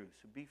and truth.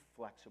 So be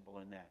flexible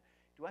in that.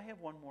 Do I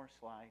have one more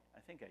slide? I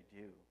think I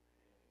do.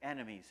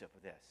 Enemies of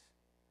this.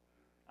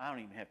 I don't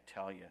even have to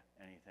tell you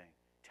anything.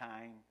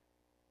 Time,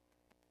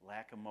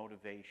 lack of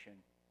motivation.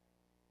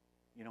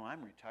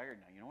 I'm retired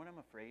now. You know what I'm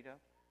afraid of?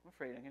 I'm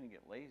afraid I'm going to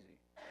get lazy.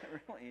 I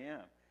really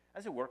am. I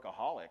was a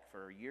workaholic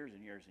for years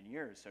and years and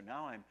years. So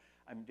now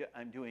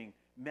I'm doing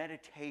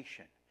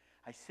meditation.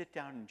 I sit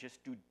down and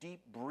just do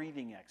deep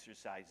breathing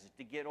exercises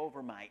to get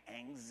over my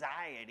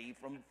anxiety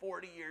from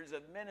 40 years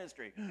of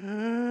ministry.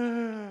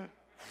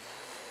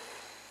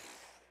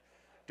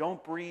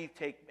 Don't breathe.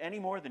 Take any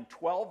more than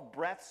 12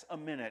 breaths a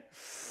minute.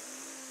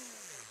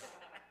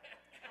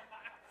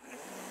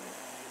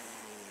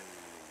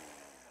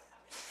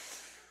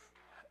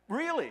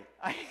 Really?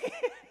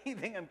 You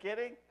think I'm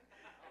kidding?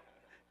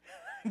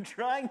 I'm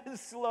trying to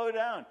slow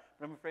down,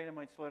 but I'm afraid I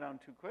might slow down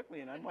too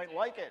quickly and I might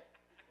like it.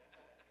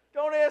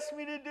 Don't ask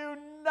me to do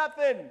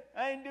nothing.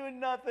 I ain't doing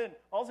nothing.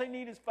 All I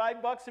need is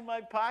 $5 in my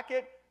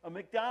pocket, a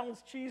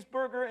McDonald's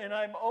cheeseburger, and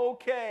I'm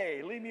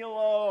okay. Leave me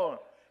alone.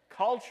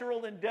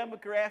 Cultural and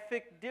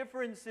demographic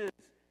differences,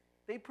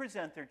 they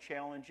present their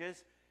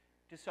challenges.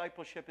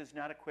 Discipleship is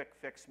not a quick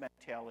fix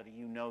mentality.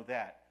 You know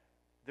that.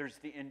 There's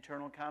the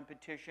internal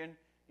competition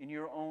in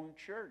your own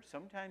church.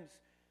 Sometimes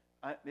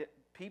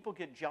people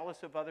get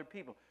jealous of other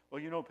people.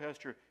 Well, you know,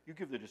 Pastor, you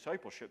give the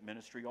discipleship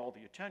ministry all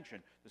the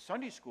attention. The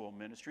Sunday school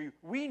ministry,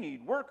 we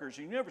need workers.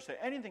 You never say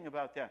anything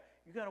about that.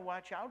 You got to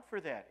watch out for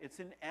that. It's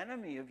an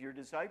enemy of your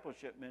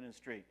discipleship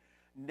ministry.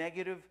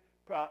 Negative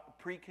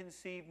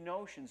preconceived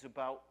notions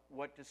about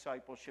what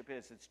discipleship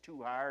is. It's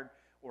too hard,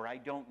 or I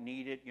don't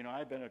need it. You know,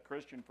 I've been a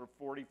Christian for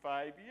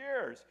 45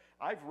 years.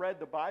 I've read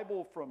the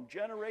Bible from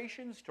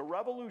generations to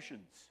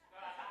revolutions.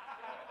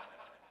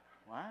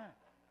 What?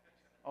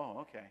 Oh,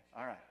 okay.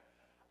 All right.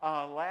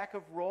 Lack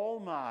of role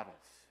models.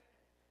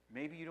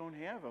 Maybe you don't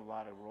have a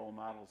lot of role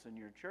models in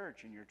your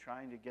church and you're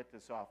trying to get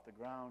this off the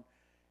ground.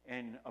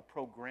 And a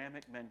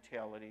programmatic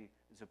mentality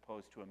as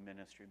opposed to a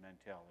ministry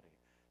mentality.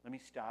 Let me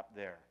stop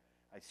there.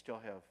 I still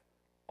have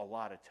a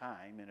lot of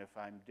time, and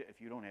if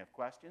you don't have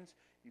questions,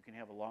 you can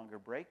have a longer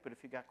break. But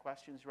if you got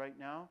questions right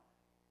now,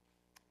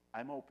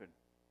 I'm open.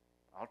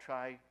 I'll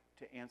try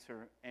to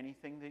answer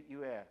anything that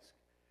you ask.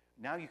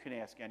 Now you can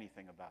ask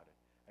anything about it.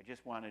 I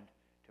just wanted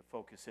to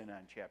focus in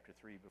on chapter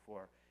 3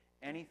 before.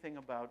 Anything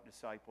about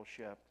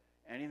discipleship,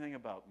 anything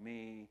about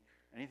me,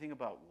 anything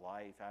about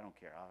life, I don't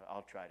care.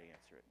 I'll try to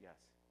answer it, yes.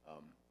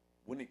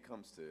 When it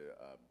comes to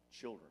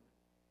children,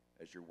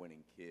 as you're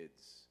winning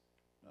kids,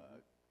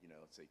 you know,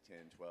 let's say 10,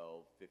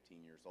 12,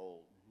 15 years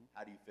old,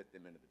 how do you fit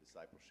them into the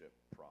discipleship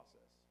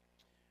process?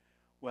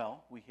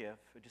 Well, we have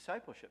a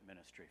discipleship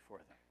ministry for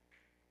them.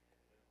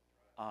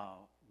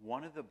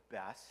 One of the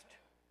best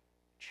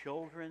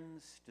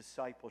children's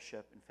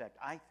discipleship, in fact,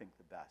 I think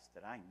the best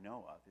that I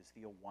know of, is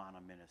the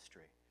Awana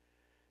ministry.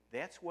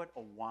 That's what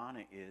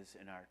Awana is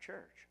in our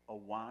church.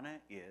 Awana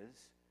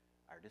is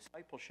our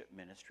discipleship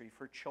ministry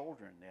for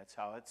children. That's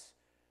how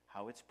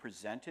it's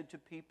presented to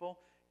people,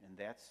 and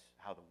that's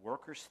how the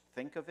workers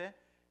think of it,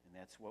 and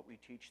that's what we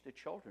teach the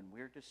children.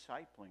 We're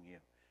discipling you.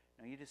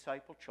 Now, you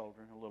disciple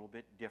children a little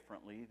bit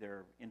differently.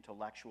 Their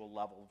intellectual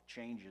level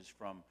changes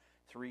from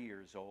 3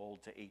 years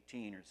old to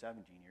 18 or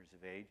 17 years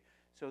of age,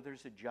 so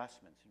there's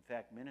adjustments. In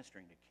fact,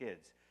 ministering to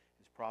kids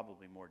is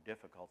probably more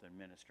difficult than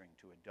ministering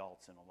to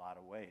adults in a lot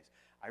of ways.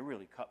 I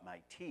really cut my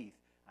teeth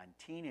on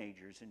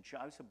teenagers, and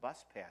I was a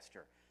bus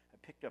pastor. I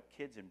picked up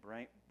kids and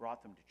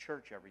brought them to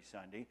church every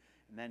Sunday,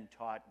 and then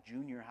taught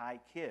junior high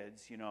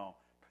kids, you know,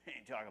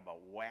 talk about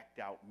whacked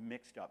out,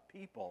 mixed up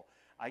people.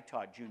 I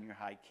taught junior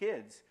high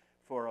kids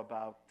for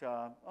about,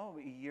 a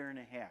year and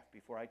a half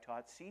before I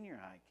taught senior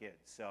high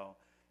kids.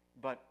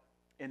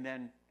 And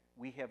then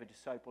we have a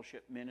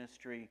discipleship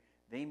ministry.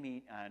 They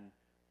meet on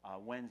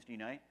Wednesday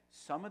night.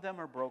 Some of them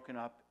are broken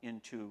up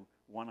into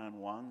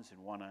one-on-ones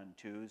and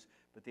one-on-twos,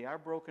 but they are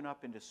broken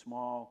up into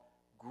small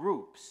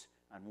groups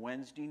on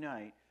Wednesday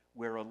night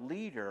where a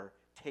leader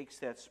takes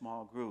that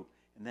small group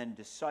and then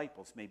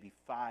disciples maybe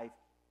 5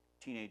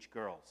 teenage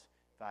girls,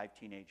 5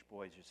 teenage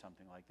boys or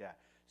something like that.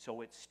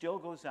 So it still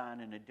goes on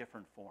in a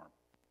different form,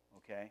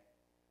 okay?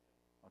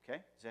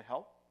 Okay, does that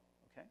help?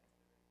 Okay.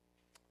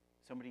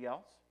 Somebody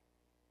else?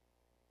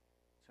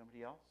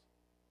 Somebody else?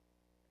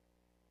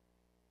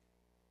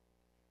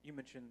 You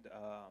mentioned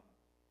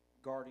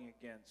guarding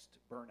against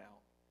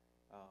burnout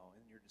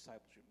in your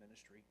discipleship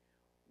ministry.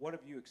 What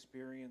have you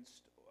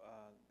experienced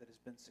that has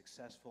been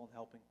successful in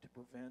helping to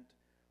prevent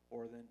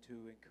or then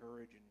to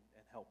encourage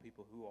and help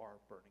people who are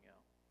burning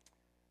out?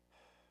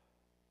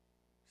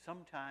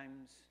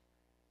 Sometimes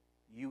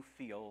you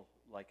feel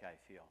like I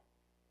feel.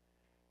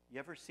 You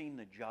ever seen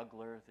the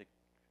juggler that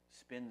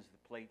spins the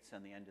plates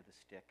on the end of the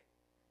stick?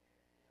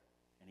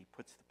 And he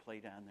puts the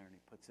plate on there and he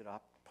puts it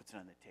up, puts it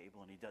on the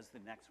table, and he does the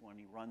next one.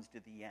 He runs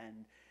to the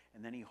end,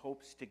 and then he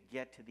hopes to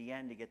get to the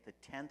end to get the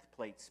 10th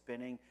plate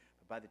spinning.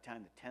 But by the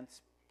time the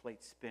 10th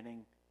plate's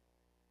spinning,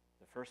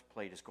 the first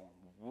plate is going,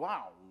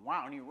 wow,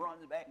 wow, and he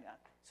runs back down.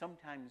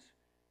 Sometimes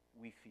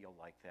we feel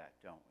like that,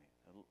 don't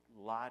we?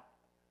 A lot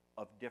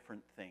of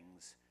different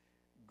things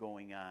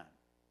going on.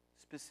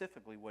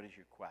 Specifically, what is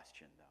your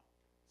question, though?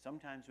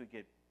 Sometimes we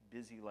get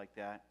busy like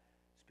that.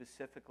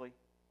 Specifically,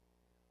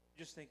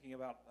 just thinking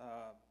about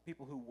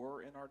people who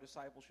were in our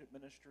discipleship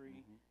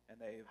ministry, and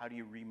they. How do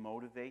you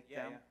remotivate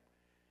them? Yeah.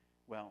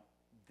 Well,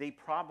 they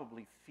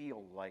probably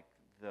feel like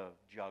the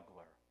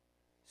juggler.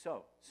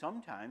 So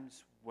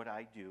sometimes what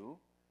I do,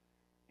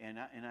 and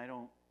I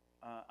don't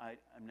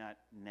I'm not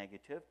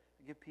negative.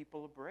 I give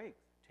people a break.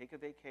 Take a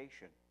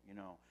vacation, you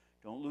know.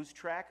 Don't lose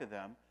track of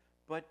them,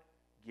 but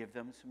give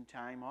them some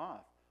time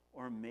off.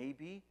 Or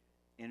maybe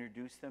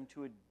introduce them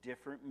to a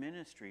different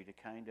ministry to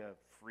kind of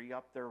free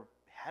up their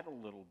head a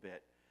little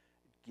bit.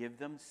 Give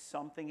them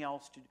something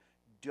else to do.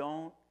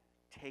 Don't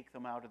take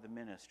them out of the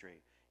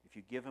ministry. If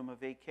you give them a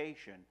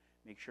vacation,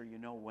 make sure you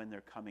know when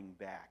they're coming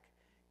back.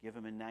 Give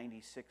them a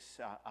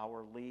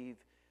 96-hour leave.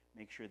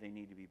 Make sure they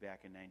need to be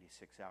back in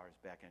 96 hours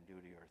back on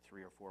duty, or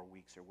 3 or 4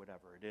 weeks, or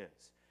whatever it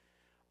is.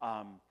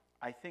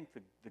 I think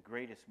the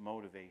greatest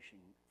motivation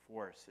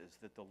force is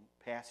that the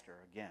pastor,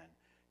 again,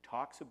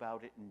 talks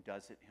about it and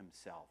does it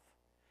himself.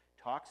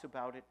 Talks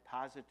about it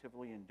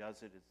positively and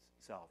does it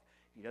himself.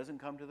 He doesn't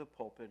come to the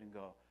pulpit and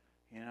go,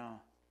 you know,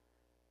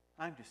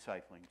 I'm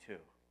discipling too.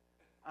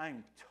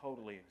 I'm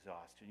totally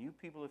exhausted. You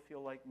people that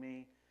feel like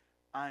me,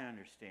 I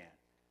understand.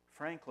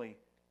 Frankly,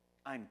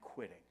 I'm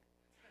quitting.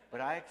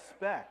 But I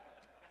expect,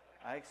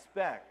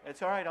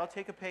 it's all right, I'll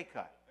take a pay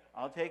cut.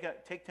 I'll take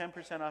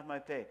 10% off my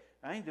pay.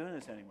 I ain't doing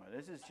this anymore.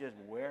 This is just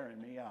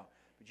wearing me out.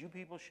 But you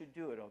people should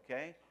do it,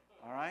 okay?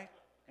 All right?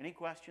 Any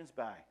questions?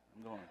 Bye.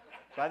 I'm going.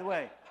 By the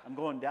way, I'm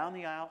going down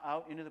the aisle,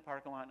 out into the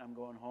parking lot, and I'm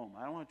going home.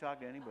 I don't want to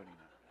talk to anybody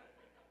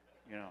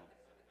now. You know.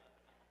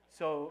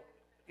 So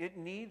it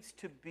needs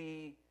to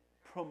be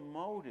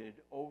promoted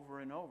over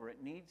and over.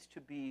 It needs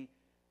to be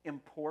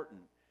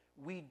important.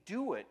 We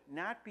do it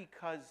not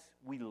because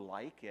we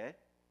like it.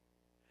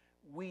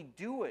 We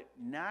do it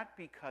not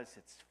because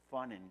it's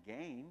fun and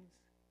games.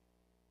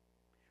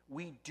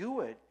 We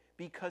do it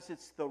because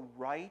it's the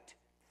right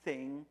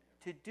thing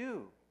to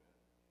do.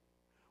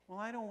 Well,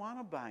 I don't want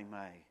to buy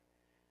my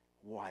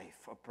wife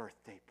a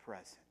birthday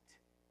present.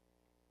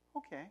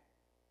 Okay,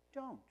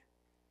 don't.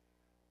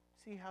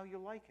 See how you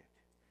like it.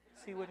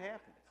 See what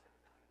happens.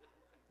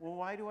 Well,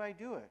 why do I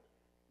do it?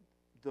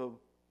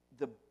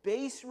 The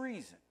base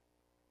reason,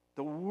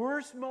 the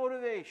worst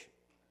motivation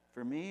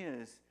for me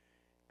is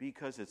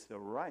because it's the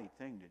right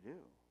thing to do.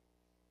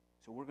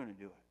 So we're going to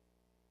do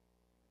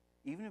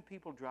it. Even if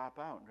people drop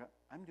out,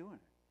 I'm doing it.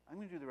 I'm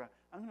going to do the right.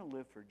 I'm going to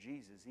live for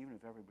Jesus even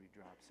if everybody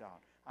drops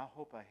out. I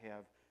hope I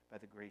have, by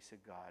the grace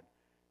of God,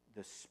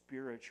 the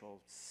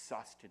spiritual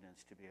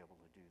sustenance to be able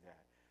to do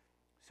that.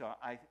 So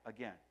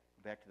again,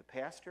 go back to the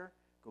pastor,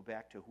 go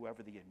back to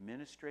whoever the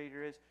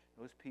administrator is.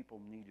 Those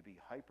people need to be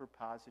hyper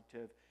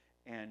positive.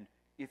 And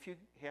if you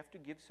have to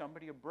give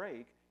somebody a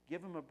break,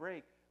 give them a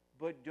break,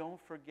 but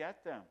don't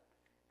forget them,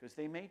 because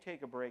they may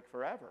take a break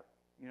forever.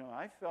 You know,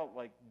 I felt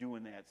like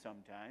doing that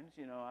sometimes.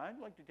 You know, I'd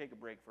like to take a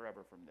break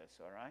forever from this,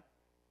 all right?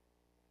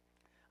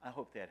 I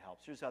hope that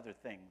helps. There's other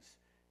things.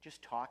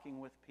 Just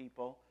talking with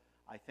people,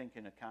 I think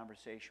in a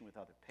conversation with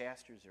other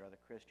pastors or other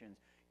Christians,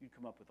 you'd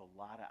come up with a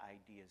lot of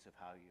ideas of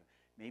how you,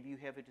 maybe you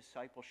have a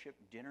discipleship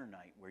dinner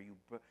night where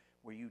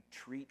you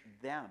treat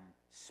them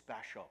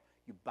special.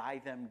 You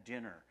buy them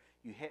dinner,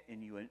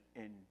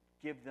 and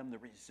give them the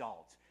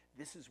results.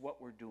 This is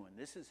what we're doing.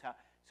 This is how.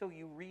 So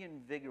you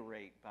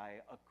reinvigorate by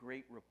a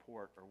great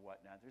report or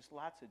whatnot. There's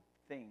lots of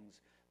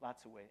things,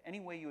 lots of ways. Any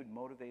way you would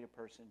motivate a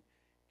person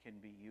can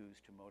be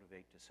used to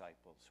motivate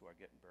disciples who are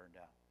getting burned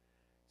out.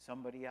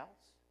 Somebody else?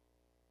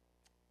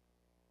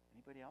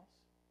 Anybody else?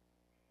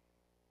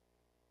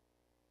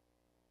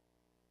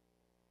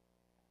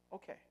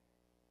 Okay.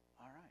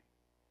 All right.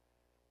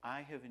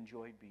 I have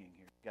enjoyed being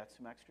here. Got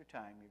some extra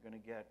time. You're going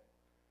to get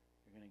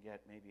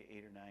maybe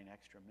 8 or 9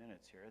 extra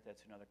minutes here.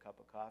 That's another cup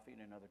of coffee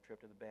and another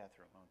trip to the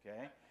bathroom,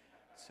 okay?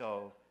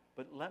 So,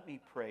 but let me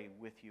pray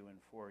with you and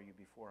for you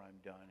before I'm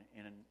done.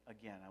 And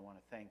again, I want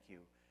to thank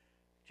you.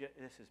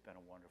 This has been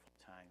a wonderful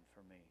time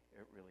for me.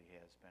 It really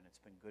has been.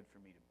 It's been good for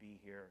me to be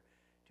here,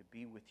 to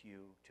be with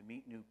you, to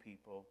meet new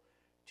people,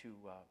 to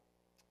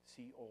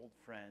see old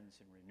friends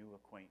and renew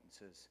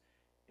acquaintances.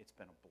 It's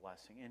been a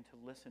blessing. And to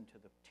listen to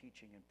the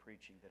teaching and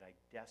preaching that I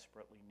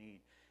desperately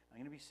need. I'm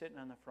going to be sitting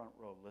on the front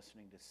row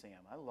listening to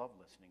Sam. I love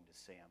listening to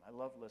Sam. I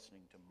love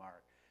listening to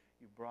Mark.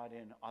 You brought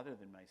in, other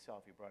than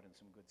myself, you brought in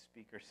some good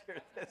speakers here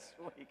this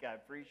week. I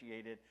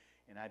appreciate it,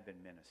 and I've been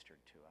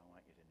ministered to. I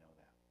want you to know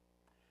that.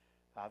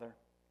 Father,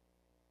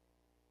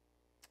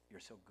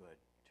 you're so good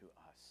to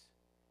us.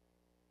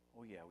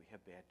 Oh, yeah, we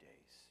have bad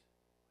days.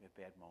 We have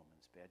bad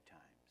moments, bad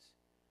times.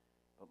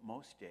 But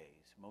most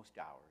days,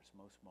 most hours,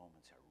 most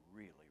moments are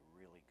really,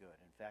 really good.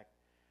 In fact,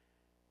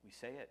 we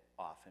say it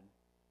often.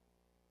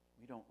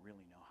 We don't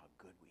really know how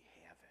good we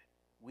have it.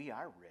 We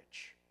are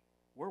rich.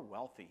 We're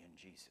wealthy in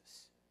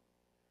Jesus.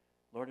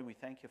 Lord, and we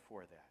thank you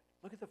for that.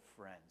 Look at the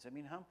friends. I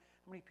mean, how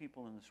many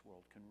people in this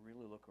world can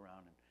really look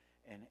around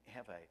and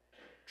have a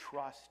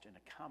trust and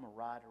a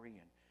camaraderie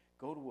and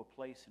go to a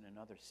place in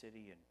another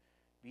city and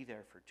be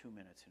there for 2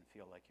 minutes and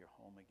feel like you're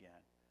home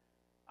again?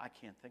 I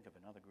can't think of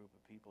another group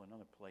of people,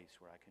 another place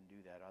where I can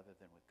do that other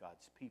than with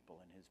God's people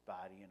and his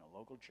body in a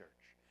local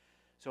church.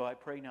 So I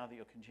pray now that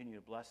you'll continue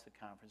to bless the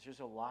conference.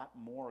 There's a lot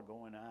more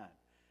going on.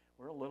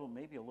 We're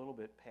maybe a little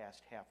bit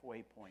past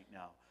halfway point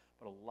now,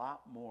 but a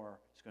lot more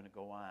is going to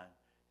go on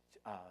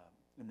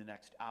in the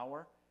next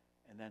hour.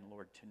 And then,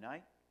 Lord,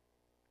 tonight,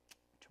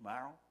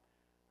 tomorrow,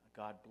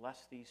 God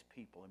bless these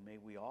people, and may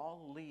we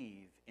all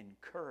leave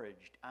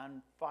encouraged,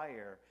 on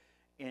fire,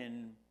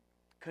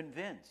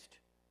 convinced.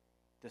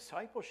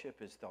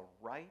 Discipleship is the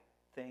right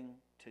thing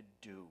to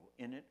do,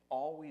 and it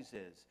always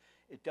is.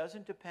 It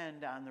doesn't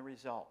depend on the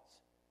results.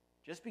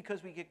 Just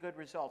because we get good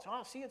results,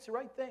 oh, see, it's the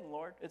right thing,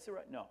 Lord. It's the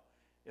right. No.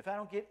 If I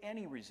don't get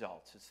any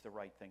results, it's the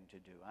right thing to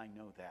do. I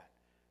know that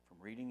from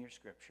reading your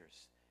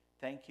scriptures.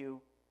 Thank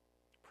you.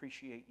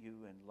 Appreciate you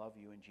and love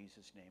you. In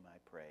Jesus' name I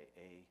pray.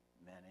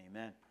 Amen.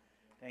 Amen.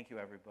 Thank you,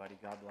 everybody.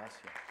 God bless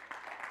you.